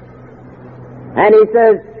 And he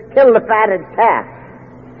says, kill the fatted calf.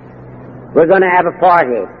 We're going to have a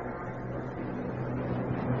party.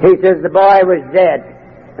 He says the boy was dead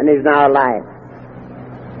and he's now alive.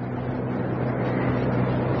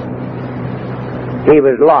 He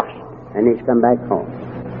was lost and he's come back home.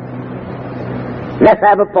 Let's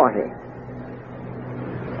have a party.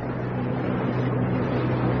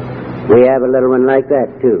 We have a little one like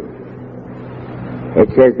that too. It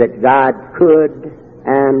says that God could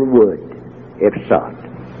and would if sought.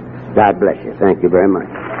 God bless you. Thank you very much.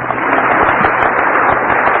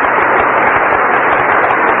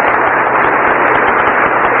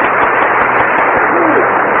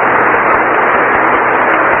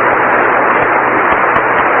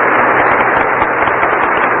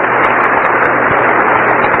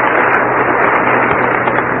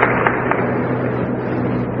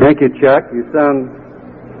 Thank you, Chuck. You sound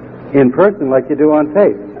in person like you do on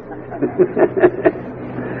tape.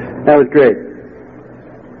 That was great.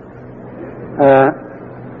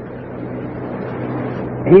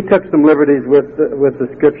 He took some liberties with the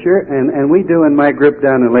scripture, and we do in my group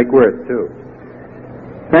down in Lake Worth, too.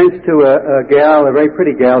 Thanks to a gal, a very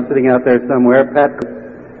pretty gal sitting out there somewhere, Pat,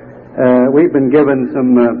 we've been given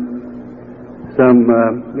some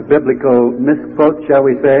biblical misquotes, shall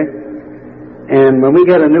we say. And when we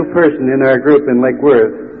get a new person in our group in Lake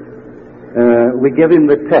Worth, we give him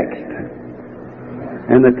the text.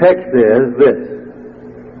 And the text is this: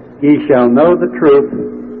 Ye shall know the truth,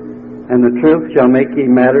 and the truth shall make ye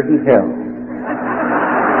matters in hell.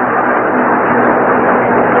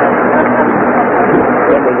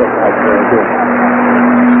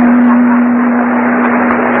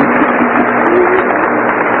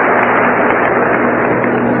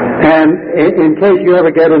 And in case you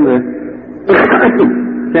ever get in the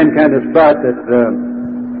same kind of spot that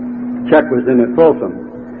Chuck was in at Folsom,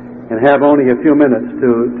 and have only a few minutes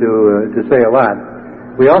to say a lot,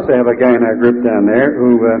 we also have a guy in our group down there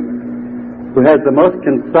who has the most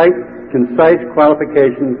concise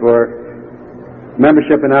qualification for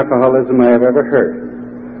membership in alcoholism I have ever heard.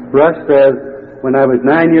 Russ says, when I was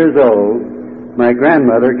 9 years old, my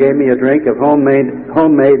grandmother gave me a drink of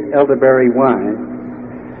homemade elderberry wine,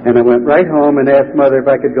 and I went right home and asked Mother if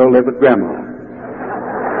I could go live with Grandma.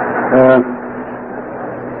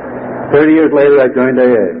 30 years later, I joined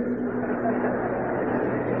AA.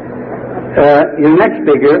 Your next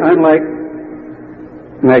speaker, unlike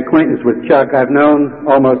my acquaintance with Chuck, I've known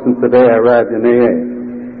almost since the day I arrived in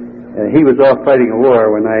AA. He was off fighting a war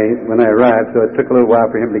when I arrived, so it took a little while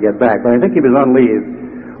for him to get back. But I think he was on leave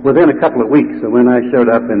within a couple of weeks of when I showed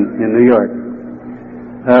up in New York.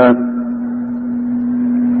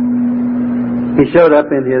 He showed up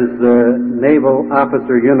in his naval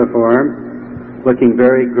officer uniform, looking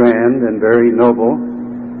very grand and very noble.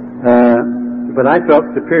 But I felt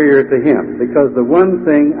superior to him, because the one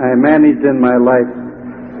thing I managed in my life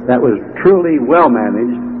that was truly well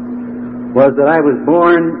managed was that I was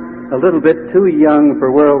born a little bit too young for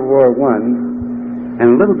World War I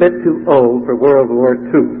and a little bit too old for World War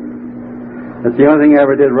II. That's the only thing I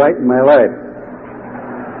ever did right in my life.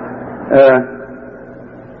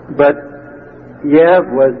 But Yev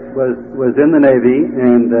was in the Navy,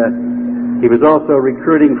 and he was also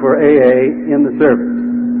recruiting for AA in the service.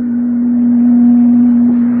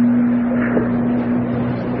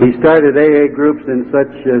 He started AA groups in such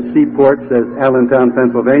seaports as Allentown,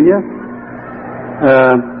 Pennsylvania,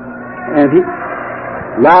 and he...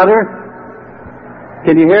 Louder?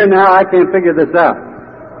 Can you hear now? I can't figure this out.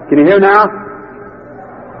 Can you hear now?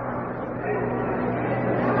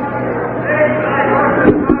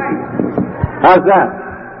 How's that?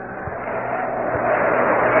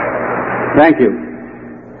 Thank you.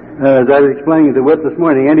 As I was explaining to Whit this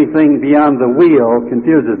morning, anything beyond the wheel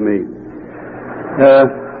confuses me.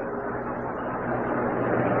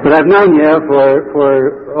 But I've known you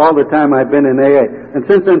for all the time I've been in AA. And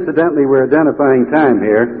since, incidentally, we're identifying time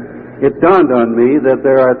here, it dawned on me that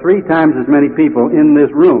there are 3 times as many people in this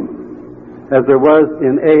room as there was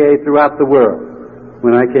in AA throughout the world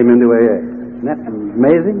when I came into AA. Isn't that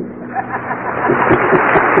amazing?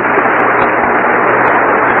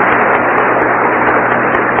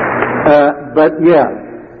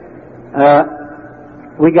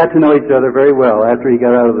 We got to know each other very well after he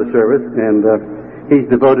got out of the service, and he's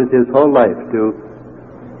devoted his whole life to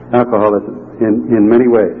alcoholism. in many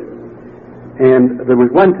ways. And there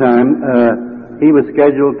was one time he was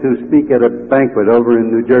scheduled to speak at a banquet over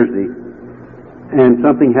in New Jersey, and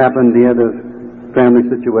something happened. He had a family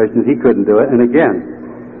situation. He couldn't do it. And again,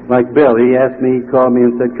 like Bill, he asked me, he called me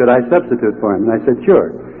and said, could I substitute for him? And I said,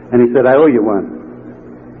 sure. And he said, I owe you one.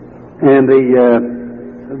 And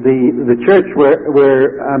the church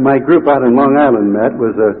where my group out in Long Island met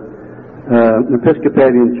was an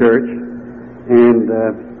Episcopalian church, and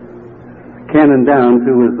Canon Downs,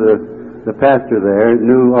 who was the pastor there,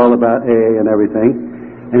 knew all about AA and everything.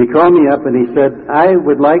 And he called me up and he said, I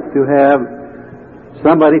would like to have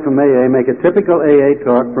somebody from AA make a typical AA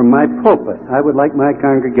talk from my pulpit. I would like my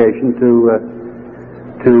congregation to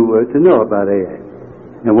know about AA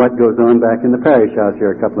and what goes on back in the parish house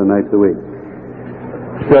here a couple of nights a week.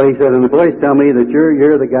 So he said, and the boys tell me that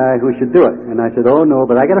you're the guy who should do it. And I said, oh no,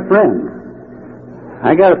 but I got a friend.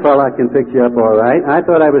 I got a fellow that can fix you up all right. I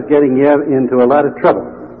thought I was getting you into a lot of trouble.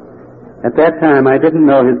 At that time, I didn't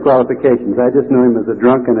know his qualifications. I just knew him as a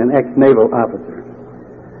drunk and an ex-naval officer.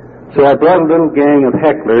 So I brought a little gang of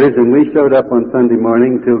hecklers, and we showed up on Sunday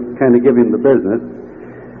morning to kind of give him the business.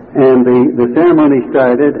 And the ceremony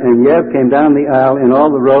started, and Yev came down the aisle in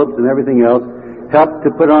all the robes and everything else, helped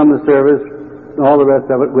to put on the service, all the rest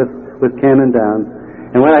of it with Canon Downs.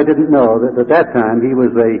 And what I didn't know, that at that time he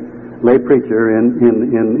was a lay preacher in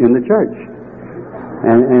the church.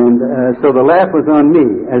 And so the laugh was on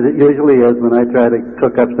me, as it usually is when I try to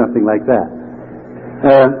cook up something like that.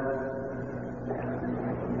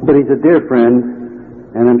 But he's a dear friend,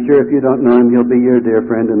 and I'm sure if you don't know him, he'll be your dear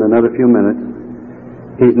friend in another few minutes.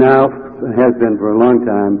 He's now, has been for a long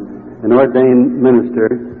time, an ordained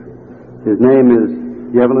minister. His name is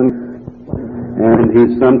Yevlin, and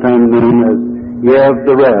he's sometimes known as Yev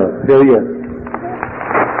the Rev. Here he is.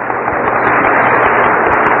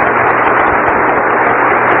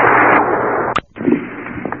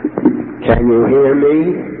 Can you hear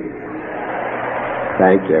me?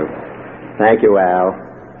 Thank you. Thank you, Al.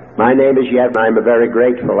 My name is Yev. I'm a very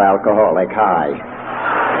grateful alcoholic. Hi.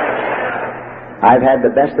 I've had the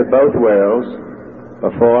best of both worlds,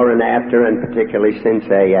 before and after, and particularly since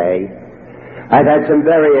AA. I've had some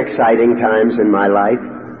very exciting times in my life,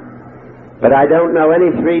 but I don't know any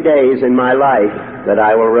 3 days in my life that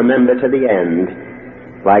I will remember to the end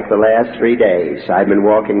like the last 3 days. I've been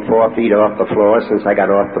walking 4 feet off the floor since I got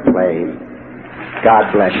off the plane.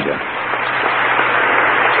 God bless you.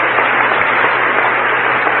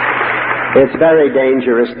 It's very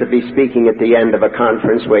dangerous to be speaking at the end of a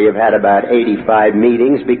conference where you've had about 85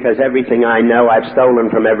 meetings, because everything I know I've stolen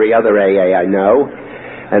from every other AA I know,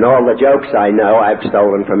 and all the jokes I know I've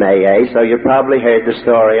stolen from AA, so you probably heard the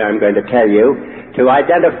story I'm going to tell you to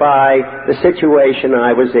identify the situation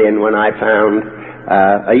I was in when I found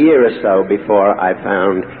a year or so before I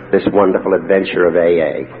found this wonderful adventure of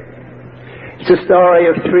AA. It's a story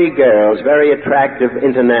of 3 girls, very attractive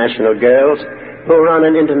international girls, who were on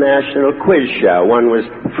an international quiz show. One was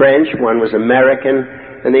French, one was American,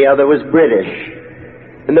 and the other was British.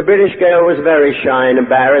 And the British girl was very shy and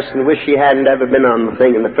embarrassed and wished she hadn't ever been on the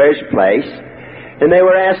thing in the first place. And they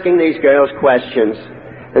were asking these girls questions.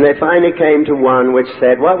 And they finally came to one which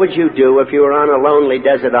said, what would you do if you were on a lonely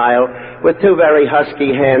desert isle with 2 very husky,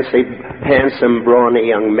 handsome, brawny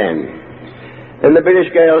young men? And the British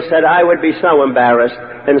girl said, I would be so embarrassed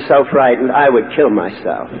and so frightened I would kill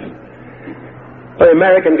myself. The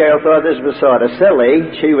American girl thought this was sort of silly.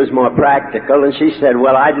 She was more practical, and she said,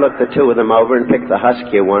 well, I'd look the 2 of them over and pick the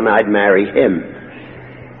huskier one. I'd marry him.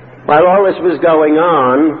 While all this was going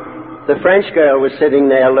on, the French girl was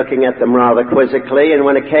sitting there looking at them rather quizzically, and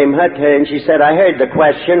when it came her turn, she said, I heard the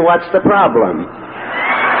question, what's the problem?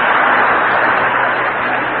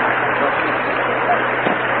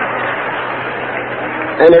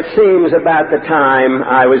 And it seems about the time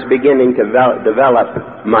I was beginning to develop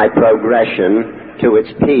my progression to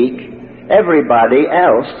its peak, everybody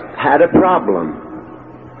else had a problem.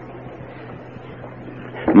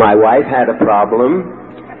 My wife had a problem.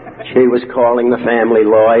 She was calling the family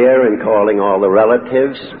lawyer and calling all the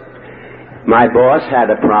relatives. My boss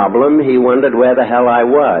had a problem. He wondered where the hell I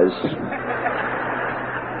was.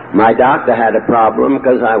 My doctor had a problem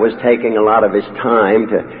because I was taking a lot of his time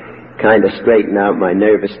to kind of straighten out my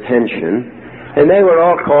nervous tension. And they were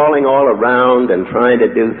all calling all around and trying to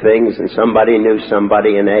do things, and somebody knew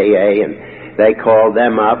somebody in AA, and they called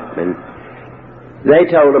them up, and they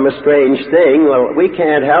told him a strange thing. Well, we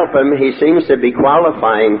can't help him. He seems to be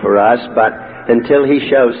qualifying for us, but until he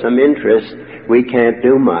shows some interest, we can't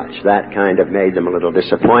do much. That kind of made them a little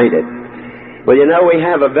disappointed. Well, you know, we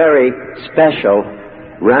have a very special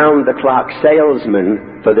round-the-clock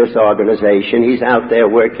salesman for this organization. He's out there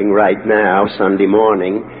working right now, Sunday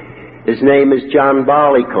morning. His name is John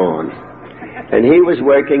Barleycorn. And he was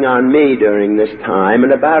working on me during this time,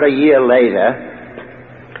 and about a year later,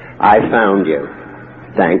 I found you.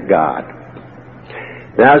 Thank God.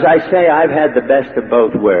 Now, as I say, I've had the best of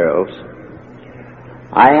both worlds.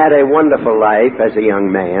 I had a wonderful life as a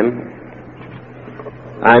young man.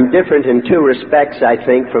 I'm different in two respects, I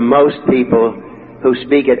think, from most people who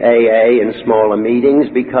speak at AA in smaller meetings,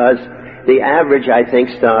 because the average, I think,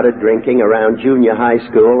 started drinking around junior high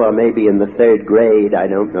school or maybe in the 3rd grade, I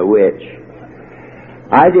don't know which.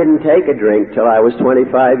 I didn't take a drink till I was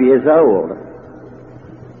 25 years old.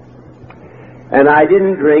 And I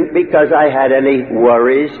didn't drink because I had any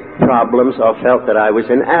worries, problems, or felt that I was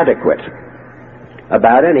inadequate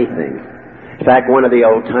about anything. In fact, one of the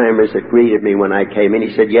old-timers that greeted me when I came in,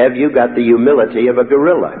 he said, "Yev, you got the humility of a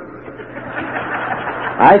gorilla."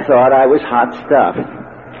 I thought I was hot stuff.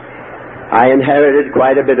 I inherited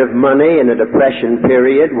quite a bit of money in a depression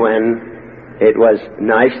period when it was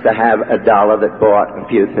nice to have $1 that bought a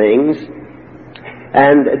few things.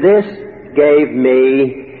 And this gave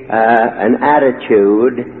me an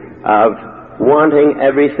attitude of wanting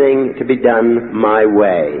everything to be done my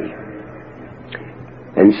way.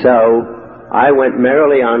 And so I went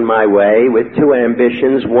merrily on my way with two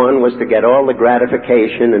ambitions. One was to get all the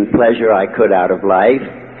gratification and pleasure I could out of life.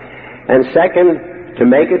 And second, to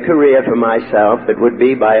make a career for myself that would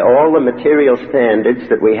be, by all the material standards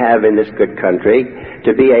that we have in this good country,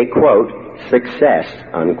 to be a, quote, success,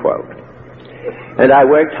 unquote. And I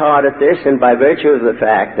worked hard at this, and by virtue of the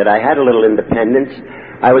fact that I had a little independence,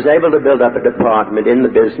 I was able to build up a department in the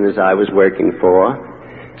business I was working for,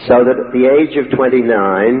 so that at the age of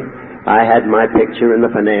 29, I had my picture in the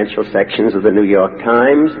financial sections of the New York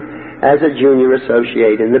Times as a junior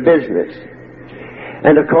associate in the business.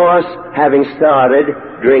 And of course, having started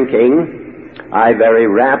drinking, I very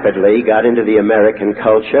rapidly got into the American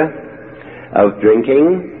culture of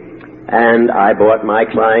drinking, and I bought my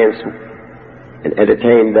clients and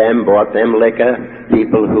entertained them, bought them liquor.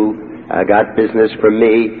 People who got business from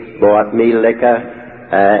me bought me liquor.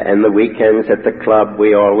 And the weekends at the club,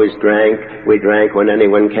 we always drank. We drank when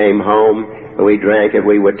anyone came home. We drank if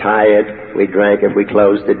we were tired. We drank if we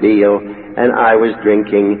closed a deal. And I was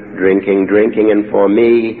drinking. And for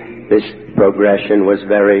me, this progression was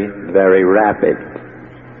very, very rapid.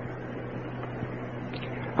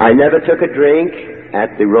 I never took a drink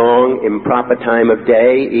at the wrong, improper time of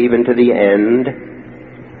day, even to the end.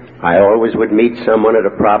 I always would meet someone at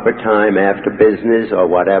a proper time after business or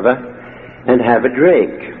whatever and have a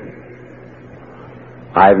drink.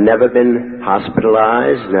 I've never been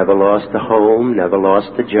hospitalized, never lost a home, never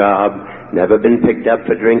lost a job, never been picked up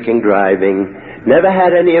for drinking, driving, never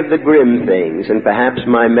had any of the grim things, and perhaps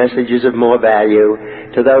my message is of more value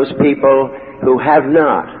to those people who have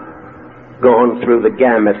not gone through the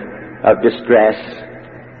gamut of distress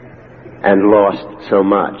and lost so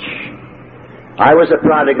much. I was a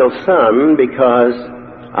prodigal son because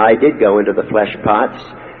I did go into the flesh pots,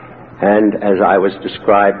 and as I was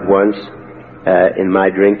described once in my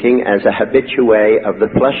drinking, as a habitué of the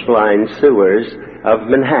plush-lined sewers of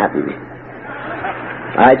Manhattan.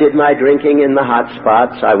 I did my drinking in the hot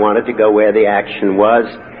spots. I wanted to go where the action was,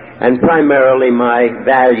 and primarily my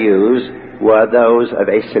values were those of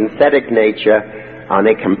a synthetic nature on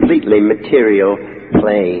a completely material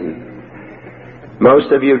plane.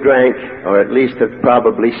 Most of you drank, or at least have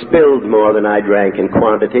probably spilled more than I drank in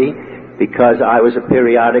quantity, because I was a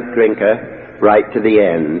periodic drinker right to the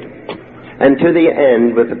end. And to the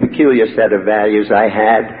end, with the peculiar set of values I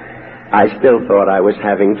had, I still thought I was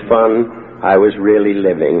having fun. I was really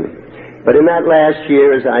living. But in that last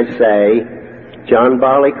year, as I say, John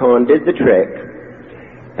Barleycorn did the trick.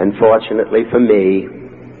 And fortunately for me,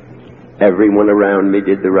 everyone around me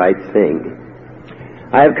did the right thing.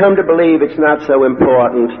 I have come to believe it's not so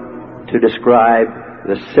important to describe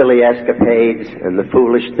the silly escapades and the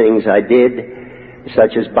foolish things I did,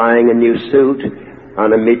 such as buying a new suit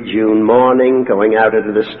on a mid-June morning, going out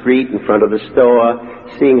into the street in front of the store,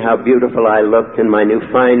 seeing how beautiful I looked in my new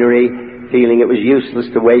finery, feeling it was useless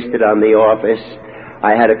to waste it on the office.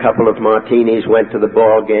 I had a couple of martinis, went to the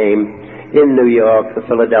ball game. In New York, the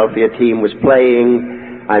Philadelphia team was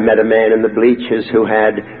playing. I met a man in the bleachers who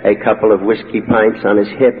had a couple of whiskey pints on his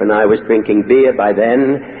hip, and I was drinking beer by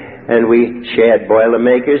then, and we shared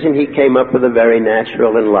Boilermakers, and he came up with a very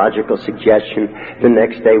natural and logical suggestion. The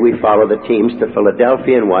next day we followed the teams to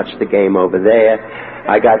Philadelphia and watched the game over there.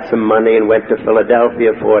 I got some money and went to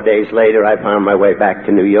Philadelphia. 4 days later, I found my way back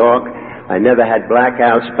to New York. I never had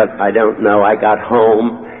blackouts, but I don't know. I got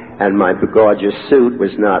home, and my gorgeous suit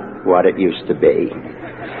was not what it used to be.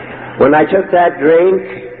 When I took that drink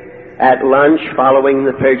at lunch following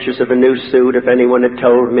the purchase of a new suit, if anyone had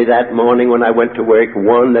told me that morning when I went to work,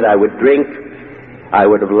 1, that I would drink, I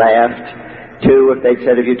would have laughed. 2, if they'd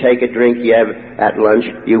said, if you take a drink at lunch,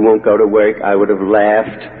 you won't go to work, I would have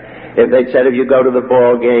laughed. If they'd said, if you go to the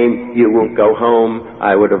ball game, you won't go home,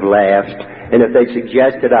 I would have laughed. And if they'd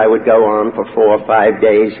suggested I would go on for 4 or 5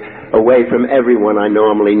 days away from everyone I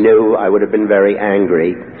normally knew, I would have been very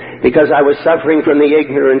angry, because I was suffering from the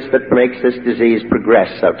ignorance that makes this disease progress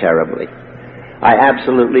so terribly. I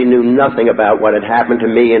absolutely knew nothing about what had happened to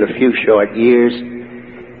me in a few short years,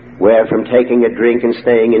 where from taking a drink and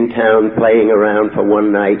staying in town, playing around for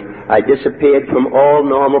one night, I disappeared from all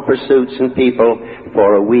normal pursuits and people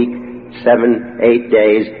for a week, 7, 8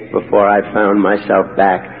 days, before I found myself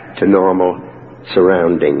back to normal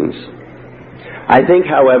surroundings. I think,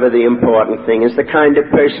 however, the important thing is the kind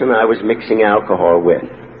of person I was mixing alcohol with.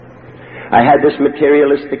 I had this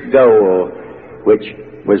materialistic goal, which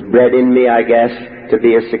was bred in me, I guess, to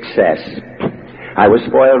be a success. I was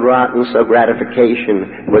spoiled rotten, so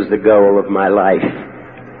gratification was the goal of my life.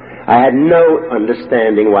 I had no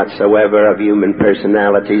understanding whatsoever of human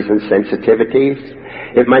personalities and sensitivities.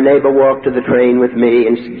 If my neighbor walked to the train with me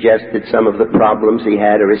and suggested some of the problems he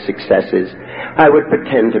had or his successes, I would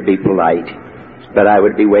pretend to be polite, but I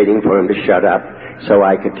would be waiting for him to shut up so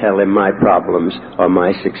I could tell him my problems or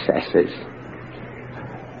my successes.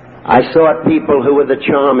 I sought people who were the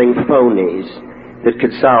charming phonies that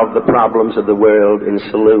could solve the problems of the world in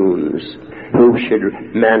saloons, who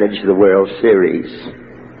should manage the World Series,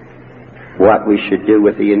 what we should do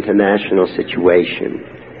with the international situation.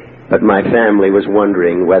 But my family was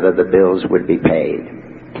wondering whether the bills would be paid.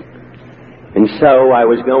 And so I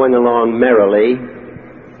was going along merrily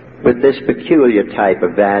with this peculiar type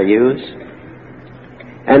of values,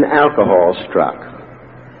 and alcohol struck.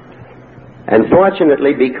 And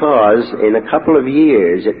fortunately, because in a couple of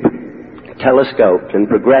years it telescoped and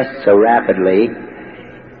progressed so rapidly,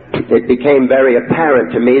 it became very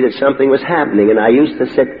apparent to me that something was happening. And I used to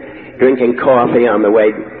sit drinking coffee on the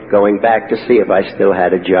way going back to see if I still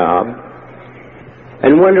had a job,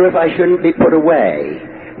 and wonder if I shouldn't be put away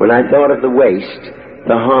when I thought of the waste,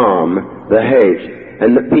 the harm, the hurt,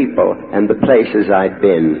 and the people and the places I'd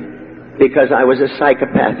been, because I was a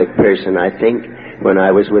psychopathic person, I think, when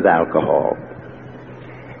I was with alcohol.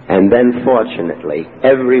 And then, fortunately,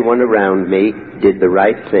 everyone around me did the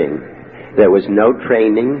right thing. There was no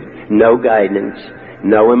training, no guidance,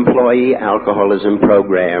 no employee alcoholism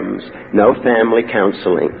programs, no family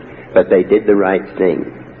counseling, but they did the right thing.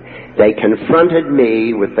 They confronted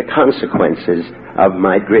me with the consequences of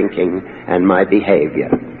my drinking and my behavior.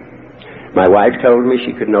 My wife told me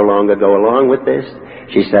she could no longer go along with this.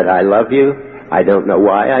 She said, I love you. I don't know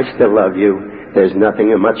why I still love you. There's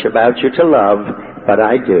nothing much about you to love, but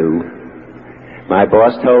I do. My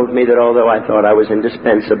boss told me that although I thought I was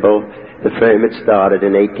indispensable, the firm had started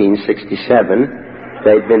in 1867.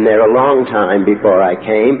 They'd been there a long time before I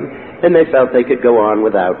came, and they felt they could go on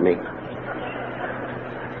without me.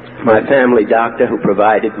 My family doctor, who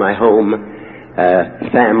provided my home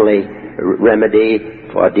family remedy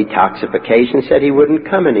for detoxification, said he wouldn't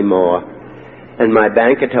come anymore. And my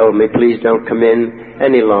banker told me, please don't come in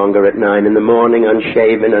any longer at 9 in the morning,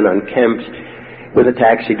 unshaven and unkempt, with a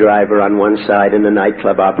taxi driver on one side and a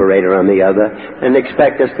nightclub operator on the other, and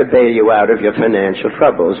expect us to bail you out of your financial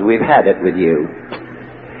troubles. We've had it with you.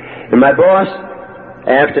 And my boss,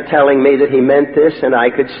 after telling me that he meant this, and I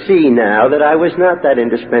could see now that I was not that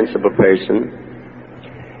indispensable person,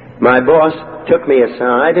 my boss took me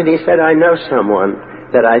aside and he said, I know someone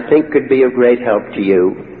that I think could be of great help to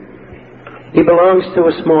you. He belongs to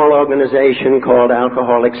a small organization called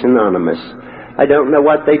Alcoholics Anonymous. I don't know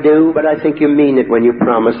what they do, but I think you mean it when you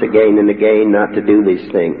promise again and again not to do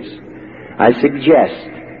these things. I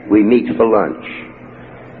suggest we meet for lunch.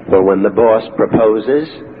 For when the boss proposes,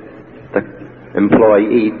 the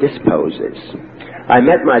employee disposes. I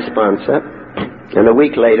met my sponsor, and a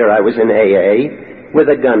week later I was in AA with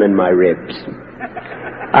a gun in my ribs.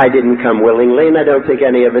 I didn't come willingly, and I don't think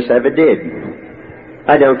any of us ever did.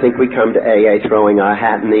 I don't think we come to AA throwing our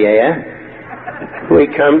hat in the air. We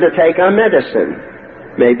come to take our medicine.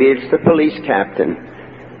 Maybe it's the police captain.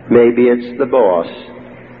 Maybe it's the boss.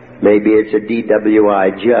 Maybe it's a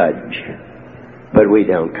DWI judge. But we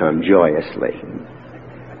don't come joyously.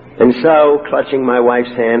 And so, clutching my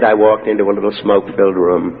wife's hand, I walked into a little smoke-filled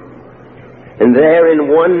room. And there in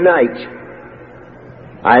one night,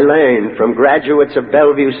 I learned from graduates of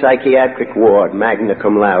Bellevue Psychiatric Ward, magna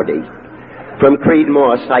cum laude, from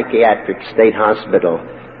Creedmoor Psychiatric State Hospital,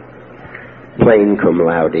 plain cum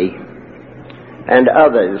laude, and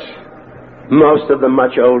others, most of them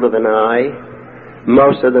much older than I,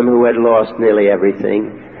 most of them who had lost nearly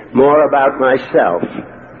everything, more about myself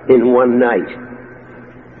in one night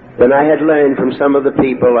than I had learned from some of the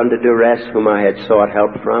people under duress whom I had sought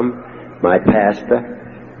help from. My pastor,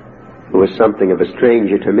 who was something of a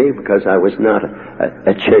stranger to me because I was not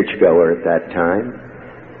a churchgoer at that time,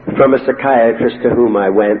 from a psychiatrist to whom I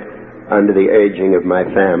went under the urging of my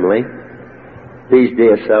family. These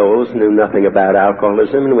dear souls knew nothing about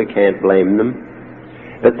alcoholism, and we can't blame them.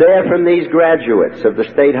 But there, from these graduates of the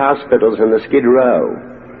state hospitals in the Skid Row,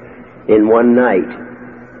 in one night,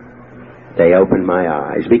 they opened my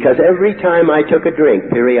eyes. Because every time I took a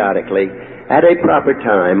drink, periodically, at a proper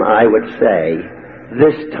time, I would say,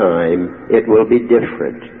 this time it will be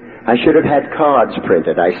different. I should have had cards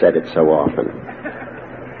printed. I said it so often.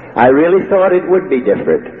 I really thought it would be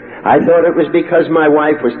different. I thought it was because my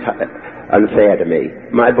wife was unfair to me.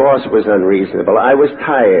 My boss was unreasonable. I was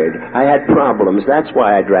tired. I had problems. That's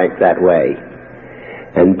why I drank that way.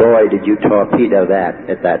 And boy, did you torpedo that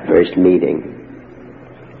at that first meeting.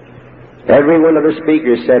 Every one of the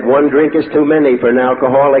speakers said 1 drink is too many for an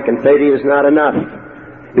alcoholic and 30 is not enough.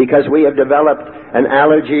 Because we have developed an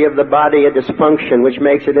allergy of the body, a dysfunction which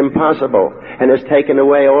makes it impossible and has taken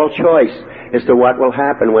away all choice as to what will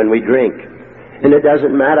happen when we drink. And it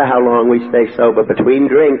doesn't matter how long we stay sober between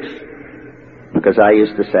drinks, because I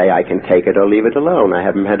used to say I can take it or leave it alone. I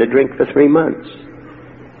haven't had a drink for 3 months.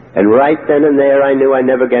 And right then and there I knew I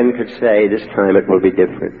never again could say, this time it will be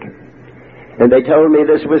different. And they told me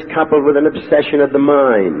this was coupled with an obsession of the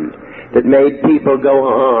mind that made people go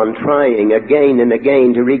on trying again and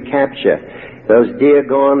again to recapture those dear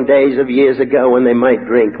gone days of years ago when they might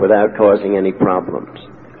drink without causing any problems.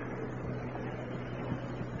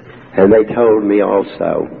 And they told me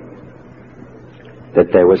also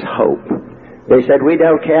that there was hope. They said, we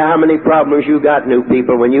don't care how many problems you got, new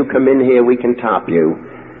people. When you come in here, we can top you.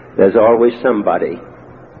 There's always somebody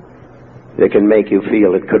that can make you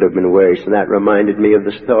feel it could have been worse. And that reminded me of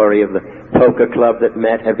the story of the poker club that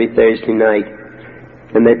met every Thursday night.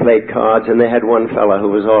 And they played cards, and they had one fellow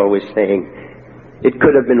who was always saying, it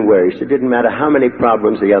could have been worse. It didn't matter how many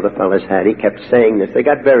problems the other fellows had. He kept saying this. They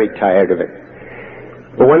got very tired of it.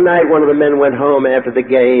 But one night, one of the men went home after the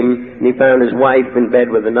game, and he found his wife in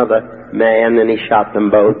bed with another man, and he shot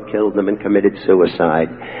them both, killed them, and committed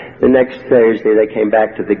suicide. The next Thursday, they came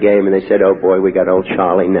back to the game, and they said, oh boy, we got old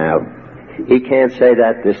Charlie now. He can't say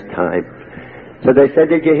that this time. So they said,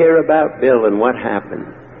 did you hear about Bill and what happened?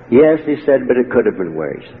 Yes, he said, but it could have been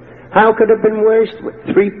worse. How could it have been worse?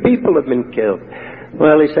 3 people have been killed.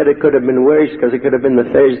 Well, he said it could have been worse because it could have been the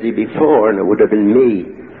Thursday before, and it would have been me.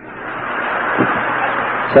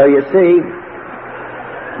 So you see,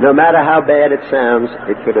 no matter how bad it sounds,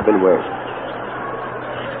 it could have been worse.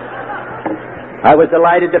 I was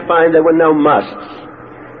delighted to find there were no musts.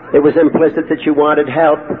 It was implicit that you wanted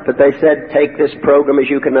help, but they said, take this program as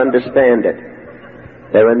you can understand it.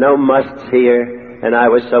 There are no musts here, and I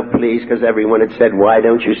was so pleased because everyone had said, why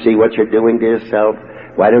don't you see what you're doing to yourself?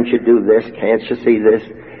 Why don't you do this? Can't you see this?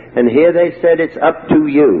 And here they said, it's up to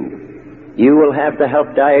you. You will have to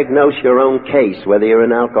help diagnose your own case, whether you're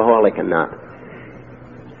an alcoholic or not.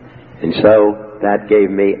 And so that gave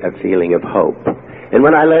me a feeling of hope. And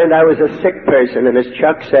when I learned I was a sick person, and as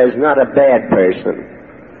Chuck says, not a bad person,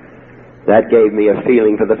 that gave me a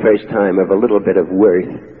feeling for the first time of a little bit of worth,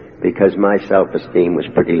 because my self-esteem was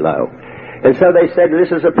pretty low. And so they said,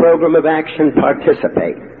 this is a program of action,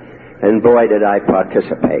 participate. And boy, did I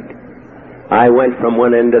participate. I went from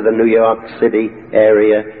one end of the New York City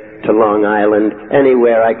area to Long Island,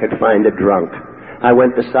 anywhere I could find a drunk. I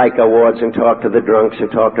went to psycho wards and talked to the drunks who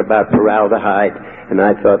talked about formaldehyde, and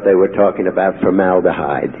I thought they were talking about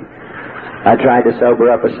formaldehyde. I tried to sober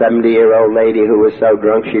up a 70-year-old lady who was so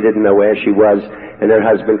drunk she didn't know where she was, and her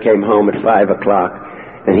husband came home at 5 o'clock,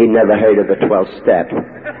 and he never heard of the 12th step.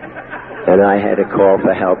 And I had to call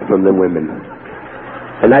for help from the women.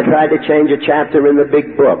 And I tried to change a chapter in the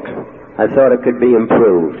big book. I thought it could be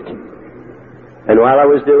improved. And while I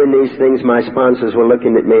was doing these things, my sponsors were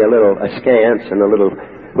looking at me a little askance and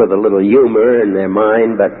with a little humor in their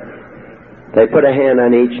mind, but they put a hand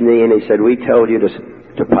on each knee and he said, we told you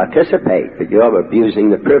to participate, but you're abusing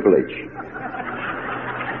the privilege.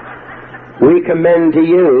 We commend to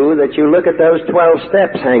you that you look at those 12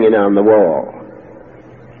 steps hanging on the wall.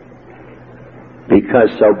 Because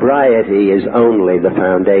sobriety is only the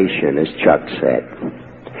foundation, as Chuck said.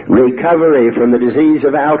 Recovery from the disease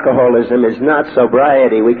of alcoholism is not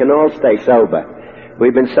sobriety. We can all stay sober.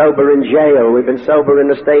 We've been sober in jail. We've been sober in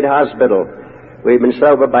the state hospital. We've been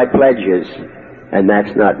sober by pledges. And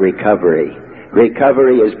that's not recovery.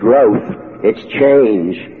 Recovery is growth. It's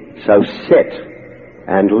change. So sit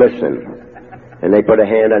and listen. And they put a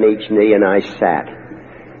hand on each knee, and I sat.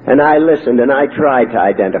 And I listened, and I tried to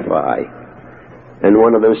identify. And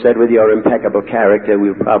one of them said, with your impeccable character,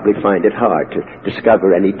 we'll probably find it hard to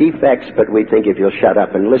discover any defects, but we think if you'll shut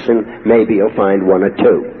up and listen, maybe you'll find one or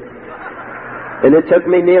two. And it took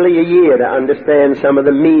me nearly a year to understand some of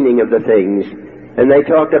the meaning of the things. And they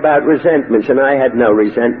talked about resentments, and I had no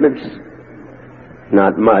resentments.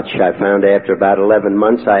 Not much. I found after about 11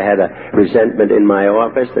 months I had a resentment in my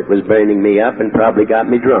office that was burning me up and probably got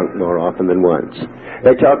me drunk more often than once.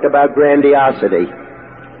 They talked about grandiosity,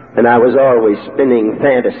 and I was always spinning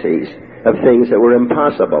fantasies of things that were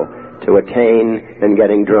impossible to attain and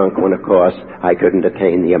getting drunk when, of course, I couldn't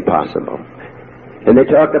attain the impossible. And they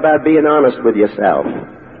talked about being honest with yourself.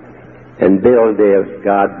 And Bill, dear,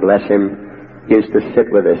 God bless him, used to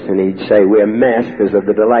sit with us, and he'd say, we're masters of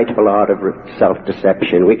the delightful art of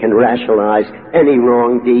self-deception. We can rationalize any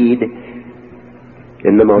wrong deed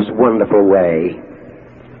in the most wonderful way.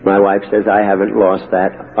 My wife says I haven't lost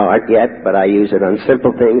that art yet, but I use it on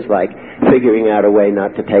simple things like figuring out a way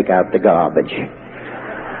not to take out the garbage.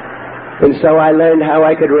 And so I learned how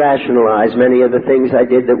I could rationalize many of the things I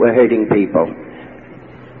did that were hurting people.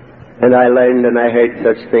 And I learned and I heard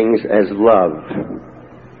such things as love.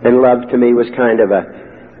 And love to me was kind of a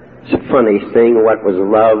funny thing. What was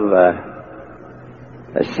love?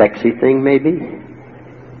 A sexy thing, maybe?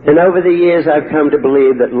 And over the years I've come to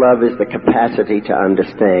believe that love is the capacity to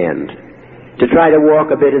understand, to try to walk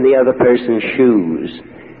a bit in the other person's shoes,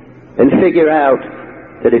 and figure out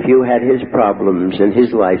that if you had his problems and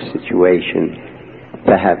his life situation,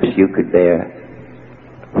 perhaps you could bear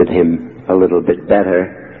with him a little bit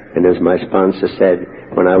better. And as my sponsor said,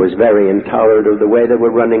 when I was very intolerant of the way they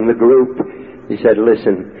were running the group, he said,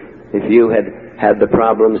 listen, if you had had the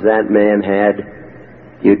problems that man had,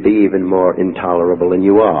 you'd be even more intolerable than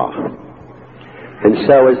you are. And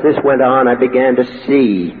so as this went on, I began to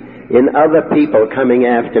see in other people coming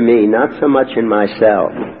after me, not so much in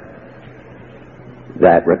myself,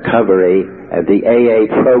 that recovery of the AA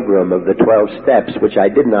program of the 12 steps, which I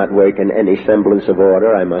did not work in any semblance of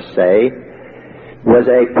order, I must say, was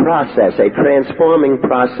a process, a transforming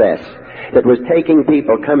process that was taking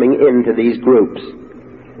people coming into these groups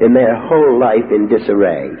in their whole life in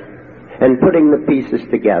disarray and putting the pieces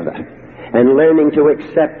together and learning to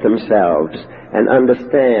accept themselves and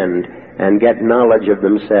understand and get knowledge of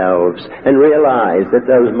themselves and realize that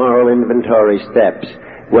those moral inventory steps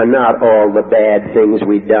were not all the bad things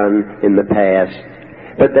we'd done in the past,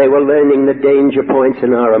 but they were learning the danger points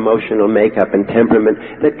in our emotional makeup and temperament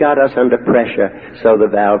that got us under pressure, so the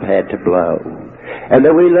valve had to blow. And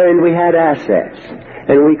that we learned we had assets,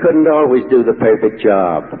 and we couldn't always do the perfect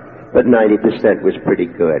job, but 90% was pretty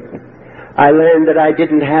good. I learned that I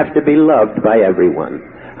didn't have to be loved by everyone.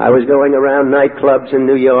 I was going around nightclubs in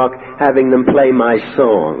New York having them play my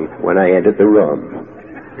song when I entered the room.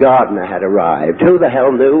 Gardner had arrived. Who the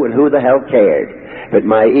hell knew and who the hell cared? But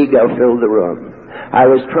my ego filled the room. I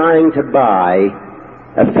was trying to buy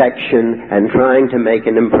affection and trying to make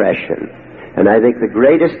an impression. And I think the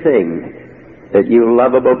greatest thing that you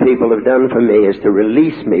lovable people have done for me is to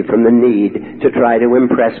release me from the need to try to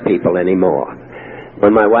impress people anymore.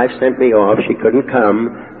 When my wife sent me off, she couldn't come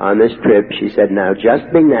on this trip. She said, now just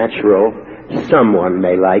be natural. Someone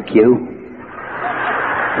may like you.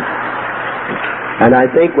 And I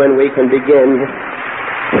think when we can begin...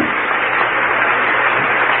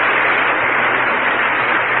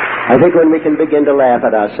 I think when we can begin to laugh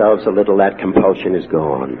at ourselves a little, that compulsion is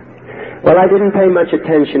gone. Well, I didn't pay much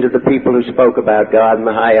attention to the people who spoke about God and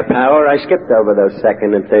the higher power. I skipped over those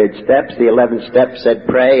second and third steps. The 11th step said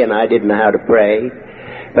pray, and I didn't know how to pray.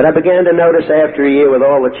 But I began to notice after a year with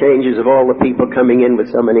all the changes of all the people coming in with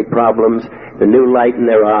so many problems, the new light in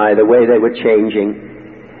their eye, the way they were changing.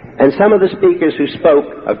 And some of the speakers who spoke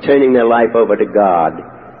of turning their life over to God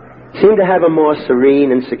seemed to have a more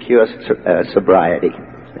serene and secure sobriety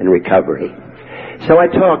and recovery. So I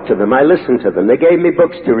talked to them, I listened to them, they gave me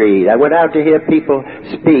books to read, I went out to hear people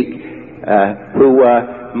speak who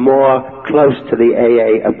were more close to the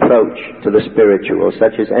AA approach to the spiritual,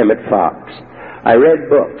 such as Emmett Fox. I read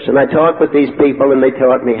books, and I talked with these people, and they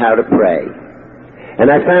taught me how to pray. And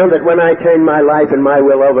I found that when I turned my life and my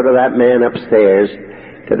will over to that man upstairs,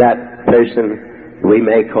 to that person we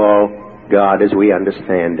may call God as we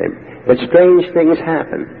understand him, that strange things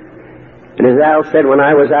happened. And as Al said, when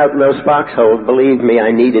I was out in those foxholes, believe me, I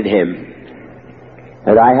needed him.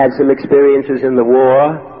 And I had some experiences in the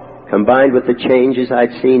war, combined with the changes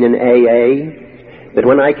I'd seen in AA, that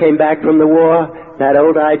when I came back from the war, that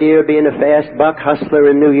old idea of being a fast buck hustler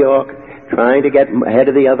in New York trying to get ahead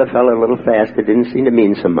of the other fellow a little faster didn't seem to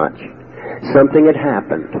mean so much. Something had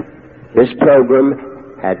happened. This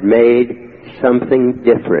program had made something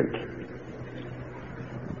different.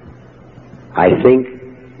 I think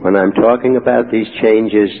when I'm talking about these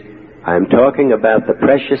changes, I'm talking about the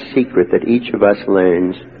precious secret that each of us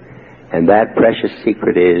learns, and that precious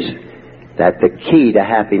secret is that the key to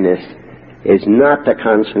happiness is not to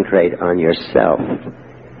concentrate on yourself,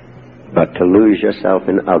 but to lose yourself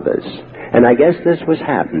in others. And I guess this was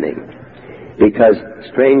happening because,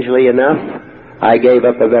 strangely enough, I gave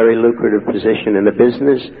up a very lucrative position in the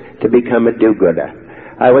business to become a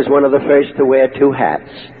do-gooder. I was one of the first to wear 2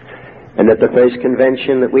 hats. And at the first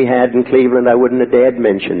convention that we had in Cleveland, I wouldn't have dared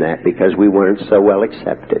mention that because we weren't so well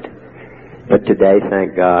accepted. But today,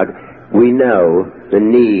 thank God, we know the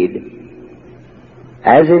need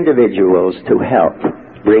as individuals to help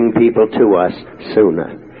bring people to us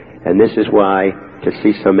sooner. And this is why to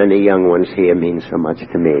see so many young ones here means so much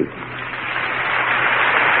to me.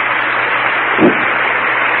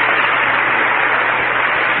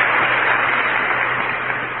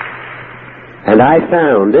 And I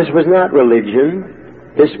found this was not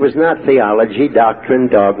religion, this was not theology, doctrine,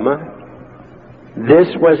 dogma. This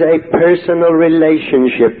was a personal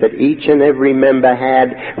relationship that each and every member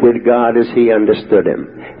had with God as he understood him.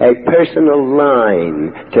 A personal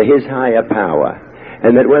line to his higher power.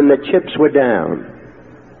 And that when the chips were down,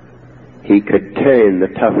 he could turn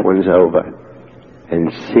the tough ones over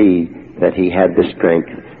and see that he had the strength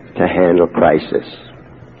to handle crisis.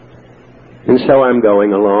 And so I'm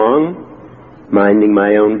going along, minding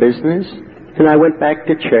my own business, and I went back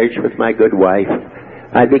to church with my good wife.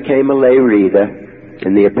 I became a lay reader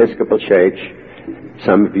in the Episcopal Church.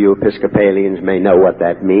 Some of you Episcopalians may know what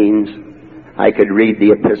that means. I could read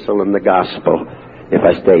the epistle and the gospel if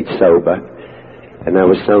I stayed sober. And I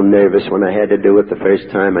was so nervous when I had to do it the first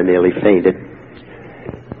time, I nearly fainted.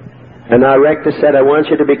 And our rector said, I want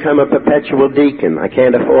you to become a perpetual deacon. I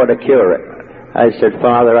can't afford a curate. I said,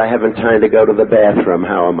 Father, I haven't time to go to the bathroom.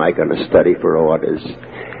 How am I going to study for orders?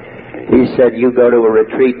 He said, you go to a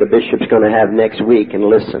retreat the bishop's going to have next week and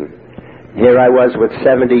listen. Here I was with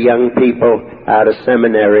 70 young people out of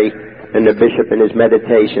seminary, and the bishop in his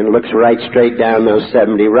meditation looks right straight down those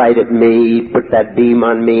 70, right at me, put that beam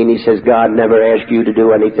on me, and he says, God never asked you to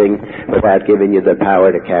do anything without giving you the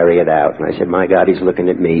power to carry it out. And I said, my God, he's looking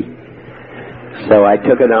at me. So I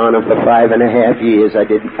took it on him for 5.5 years. I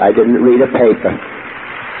didn't read a paper.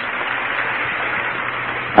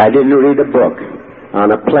 I didn't read a book. On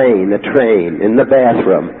a plane, a train, in the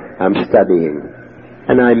bathroom, I'm studying.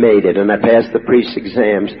 And I made it, and I passed the priest's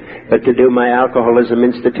exams. But to do my alcoholism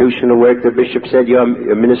institutional work, the bishop said, your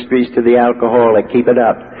ministry's to the alcoholic, keep it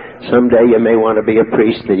up. Someday you may want to be a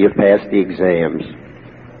priest and you've passed the exams.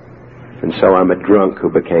 And so I'm a drunk who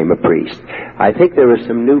became a priest. I think there are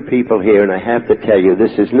some new people here, and I have to tell you,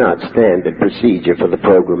 this is not standard procedure for the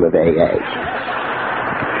program of AA.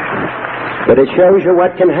 But it shows you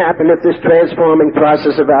what can happen if this transforming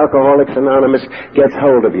process of Alcoholics Anonymous gets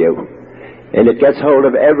hold of you. And it gets hold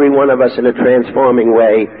of every one of us in a transforming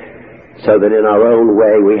way, so that in our own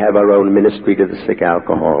way we have our own ministry to the sick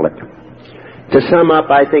alcoholic. To sum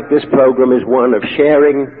up, I think this program is one of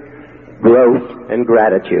sharing, growth, and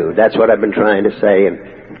gratitude. That's what I've been trying to say in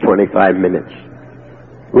 25 minutes.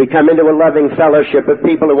 We come into a loving fellowship of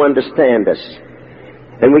people who understand us.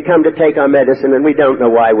 And we come to take our medicine, and we don't know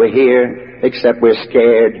why we're here, except we're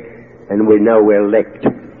scared, and we know we're licked.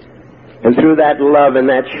 And through that love and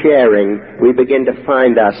that sharing, we begin to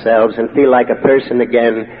find ourselves and feel like a person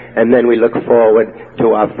again, and then we look forward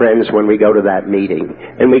to our friends when we go to that meeting.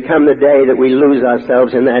 And we come the day that we lose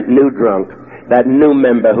ourselves in that new drunk, that new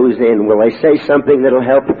member who's in. Will they say something that'll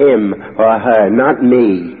help him or her, not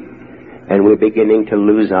me? And we're beginning to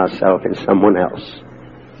lose ourselves in someone else.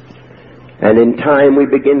 And in time we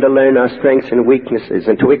begin to learn our strengths and weaknesses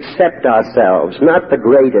and to accept ourselves, not the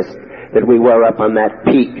greatest that we were up on that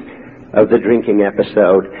peak of the drinking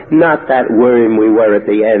episode, not that worm we were at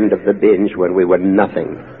the end of the binge when we were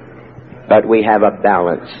nothing. But we have a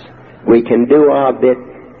balance. We can do our bit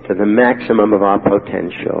to the maximum of our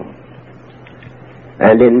potential.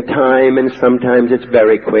 And in time, and sometimes it's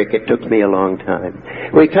very quick, it took me a long time,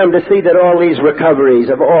 we come to see that all these recoveries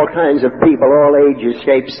of all kinds of people, all ages,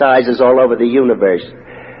 shapes, sizes, all over the universe,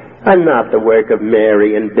 are not the work of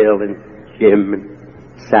Mary and Bill and Jim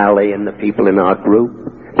and Sally and the people in our group.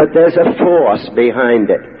 But there's a force behind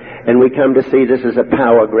it. And we come to see this is a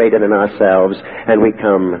power greater than ourselves, and we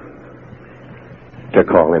come to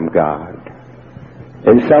call him God.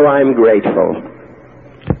 And so I'm grateful.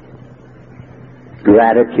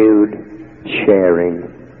 Gratitude, sharing,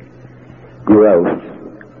 growth.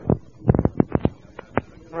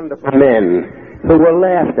 wonderful men who were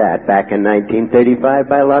laughed at back in 1935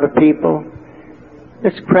 by a lot of people.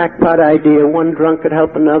 This crackpot idea, one drunk could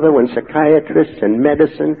help another when psychiatrists and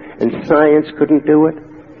medicine and science couldn't do it.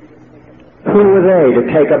 Who were they to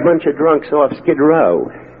take a bunch of drunks off Skid Row?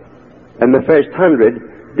 And the first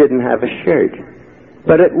 100 didn't have a shirt.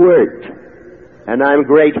 But it worked. And I'm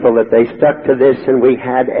grateful that they stuck to this and we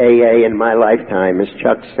had AA in my lifetime, as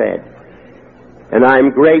Chuck said. And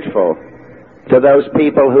I'm grateful to those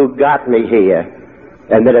people who got me here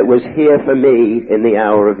and that it was here for me in the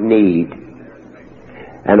hour of need.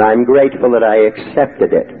 And I'm grateful that I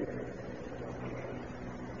accepted it.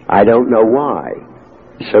 I don't know why.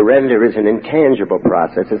 Surrender is an intangible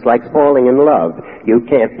process. It's like falling in love. You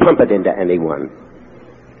can't pump it into anyone.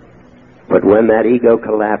 But when that ego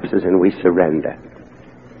collapses and we surrender,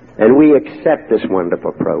 and we accept this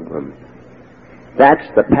wonderful program, that's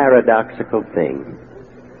the paradoxical thing.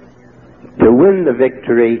 To win the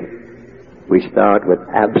victory, we start with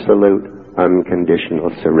absolute,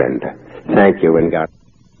 unconditional surrender. Thank you, and God.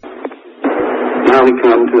 Now we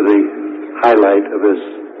come to the highlight of this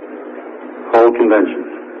whole convention.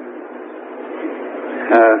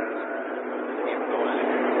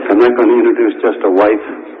 I'm not going to introduce just a wife,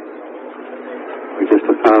 or just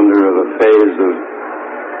a founder of a phase of,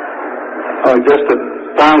 or just a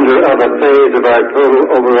founder of a phase of our total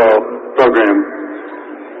overall program.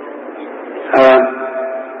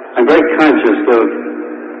 I'm very conscious of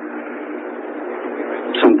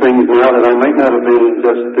some things now that I might not have been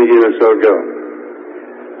just a year or so ago.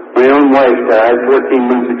 My own wife died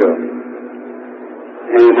 14 months ago,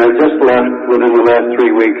 and I just left within the last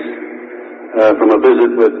 3 weeks from a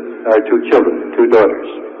visit with our 2 children, 2 daughters.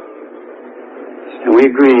 And we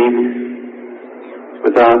agreed,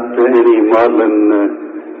 without any maudlin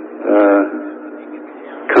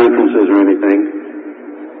conferences or anything,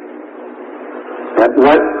 that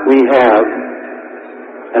what we have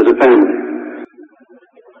as a family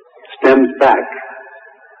stems back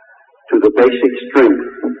to the basic strength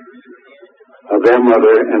of their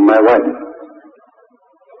mother and my wife.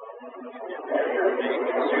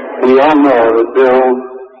 We all know that Bill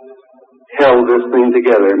held this thing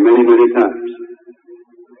together many, many times.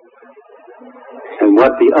 And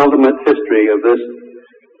what the ultimate history of this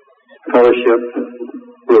fellowship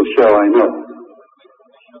will show, I know,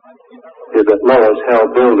 is that Lois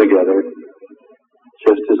held Bill together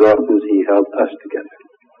just as often as he held us together.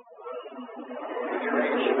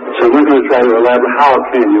 So we're going to try to elaborate. How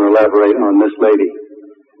can you elaborate on this lady?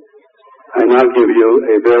 I now give you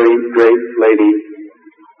a very great lady,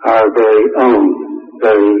 our very own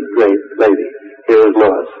very great lady. Here is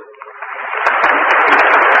Lois.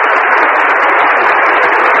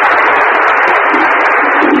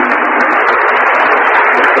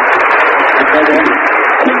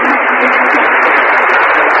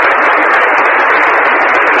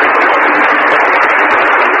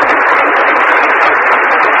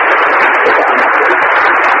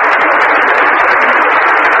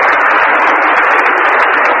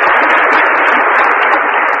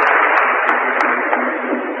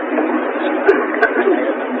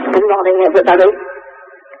 Everybody,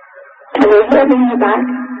 can you hear me in the back?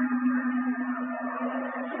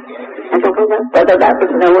 I don't know whether that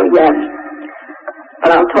was no or yes,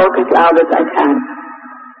 but I'll talk as loud as I can.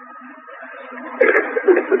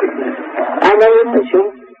 My name, as you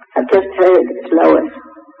have just heard, is Lois.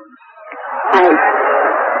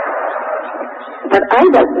 But I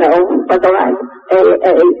don't know whether I'm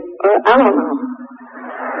AA or Al-Anon.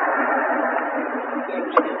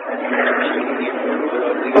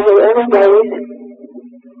 In the early days,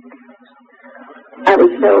 I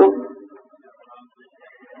was so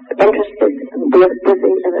interested and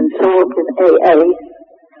busy and absorbed in AA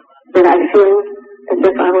that I feel as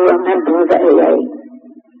if I were a member of AA.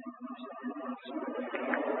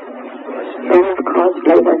 Then, of course,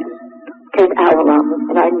 later came Al-Anon,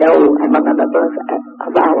 and I know I'm a member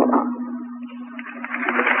of Al-Anon.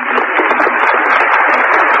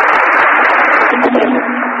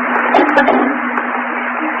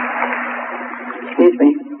 Excuse me.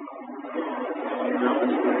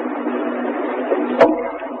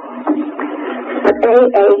 But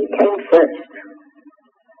AA came first.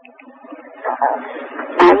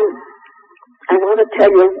 And I want to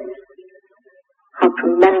tell you how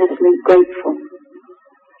tremendously grateful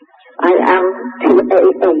I am to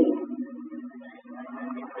AA.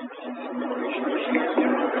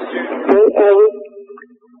 AA,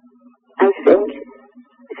 I think,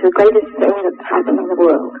 is the greatest thing that's happened in the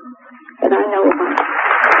world that I know about.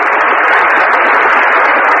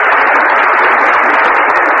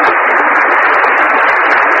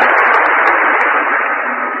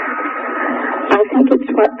 I think it's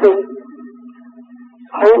what the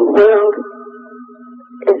whole world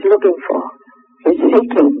is looking for, is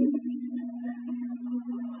seeking.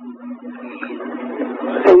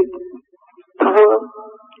 The power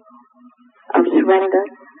of surrender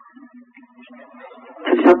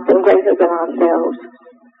to something greater than ourselves.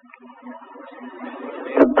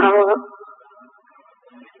 The power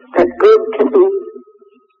that good can be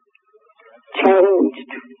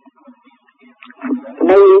changed,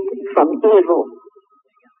 made from evil.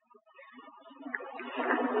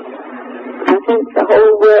 I think the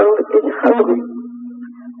whole world is hungry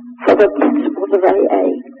for the principles of AA.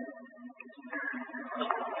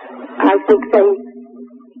 I think they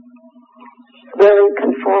really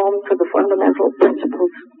conform to the fundamental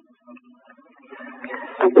principles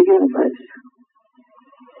of the universe.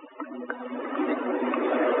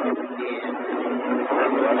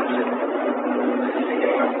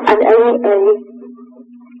 And AA,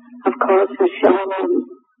 of course, has shown me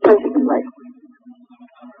personally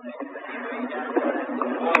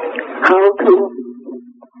how to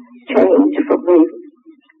change from the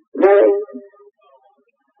very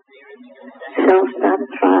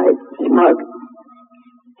self-satisfied, smug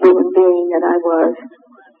human being that I was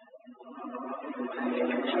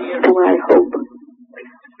to, I hope,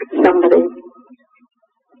 somebody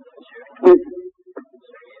with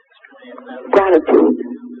gratitude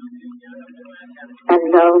and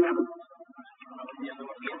love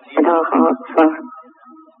in our hearts for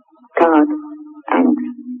God and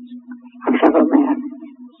a fellow man.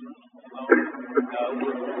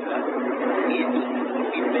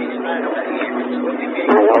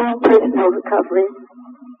 My own personal recovery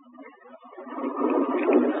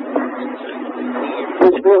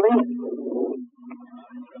was really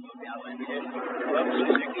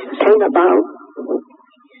came about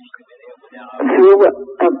through a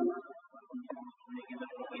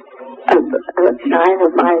sign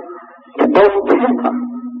of my own temper.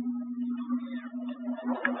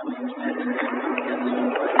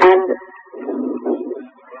 And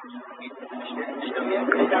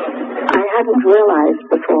I hadn't realized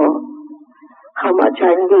before how much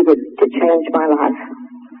I needed to change my life.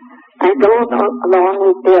 I go along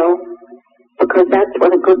with Bill because that's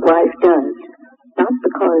what a good wife does, not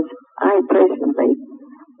because I personally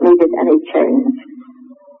needed any change.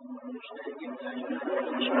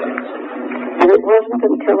 And it wasn't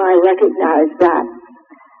until I recognized that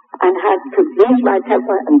and had to lose my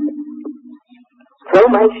temper and throw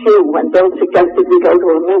my shoe when Bill suggested we go to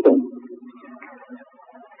a meeting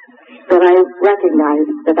that I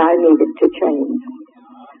recognized that I needed to change.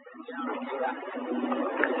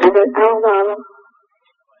 And at Al-Anon,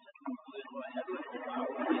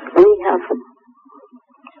 we have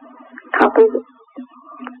copies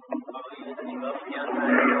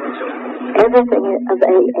everything of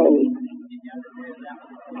AA,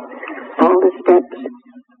 all the steps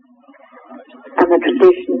and the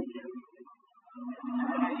traditions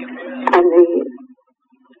and the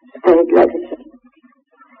third legacy.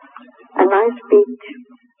 And my speech,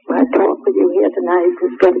 my talk with you here tonight,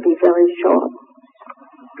 is going to be very short.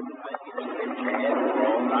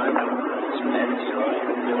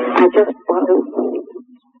 I just want to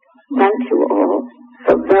thank you all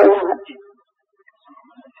so very much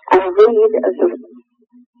and read as a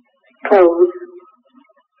close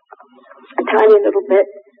a tiny little bit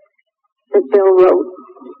that Bill wrote.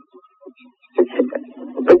 It's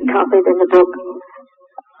been copied in the book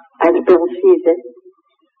as Bill sees it,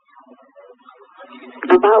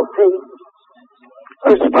 about the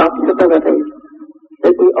responsibility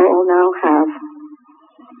that we all now have,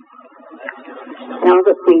 now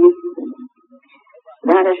that the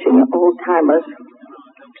vanishing old-timers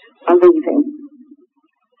are leaving,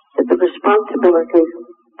 that the responsibility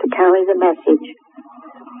to carry the message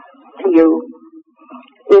to you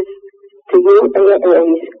is to you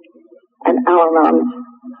AAs and Al-Anons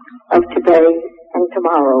of today and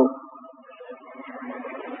tomorrow.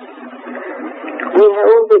 We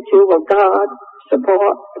know that you will guard,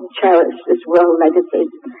 support, and cherish this world legacy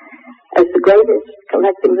as the greatest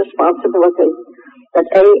collective responsibility that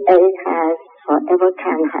AA has or ever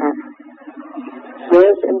can have.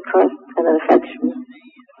 Yours in trust and affection,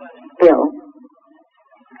 Bill.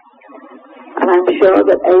 And I'm sure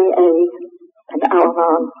that AA and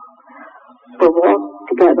Al-Anon will walk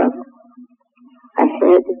together,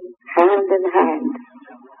 ahead, hand in hand,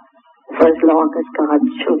 for as long as God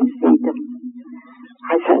should need them.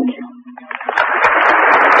 I thank you.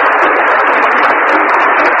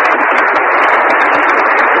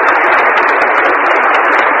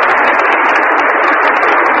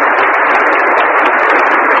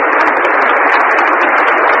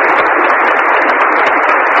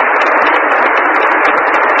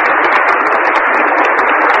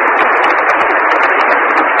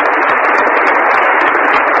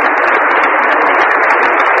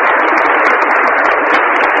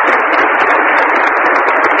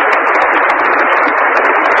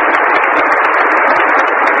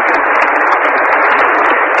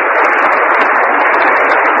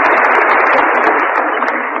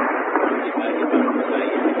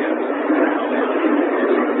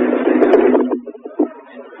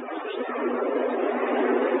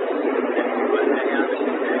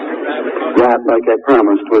 I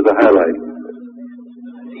promised, was a highlight.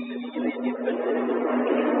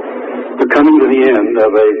 We're coming to the end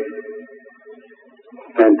of a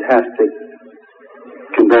fantastic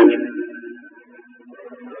convention.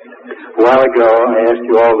 A while ago, I asked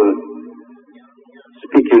you all to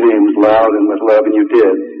speak your names loud and with love, and you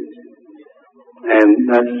did. And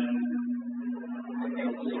that's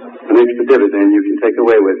an extra dividend you can take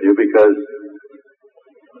away with you, because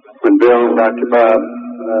when Bill and Dr. Bob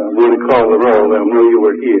want to call the roll, they'll know you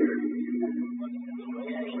were here.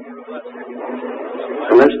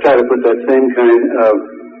 So let's try to put that same kind of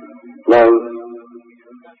love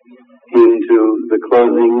into the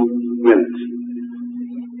closing minutes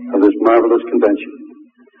of this marvelous convention.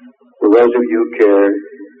 For those of you who care,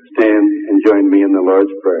 stand and join me in the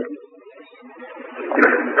Lord's Prayer.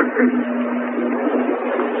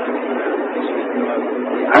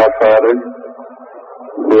 Our Father,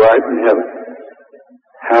 who art in heaven,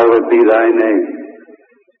 hallowed be thy name.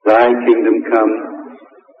 Thy kingdom come,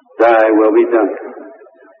 thy will be done,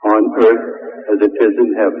 on earth as it is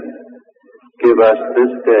in heaven. Give us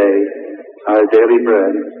this day our daily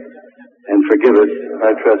bread, and forgive us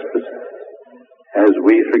our trespasses, as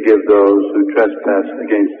we forgive those who trespass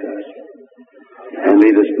against us. And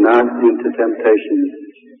lead us not into temptation,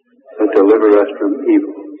 but deliver us from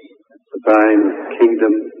evil. For thine is the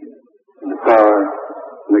kingdom, and the power,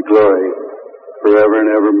 and the glory, forever and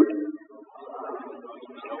ever.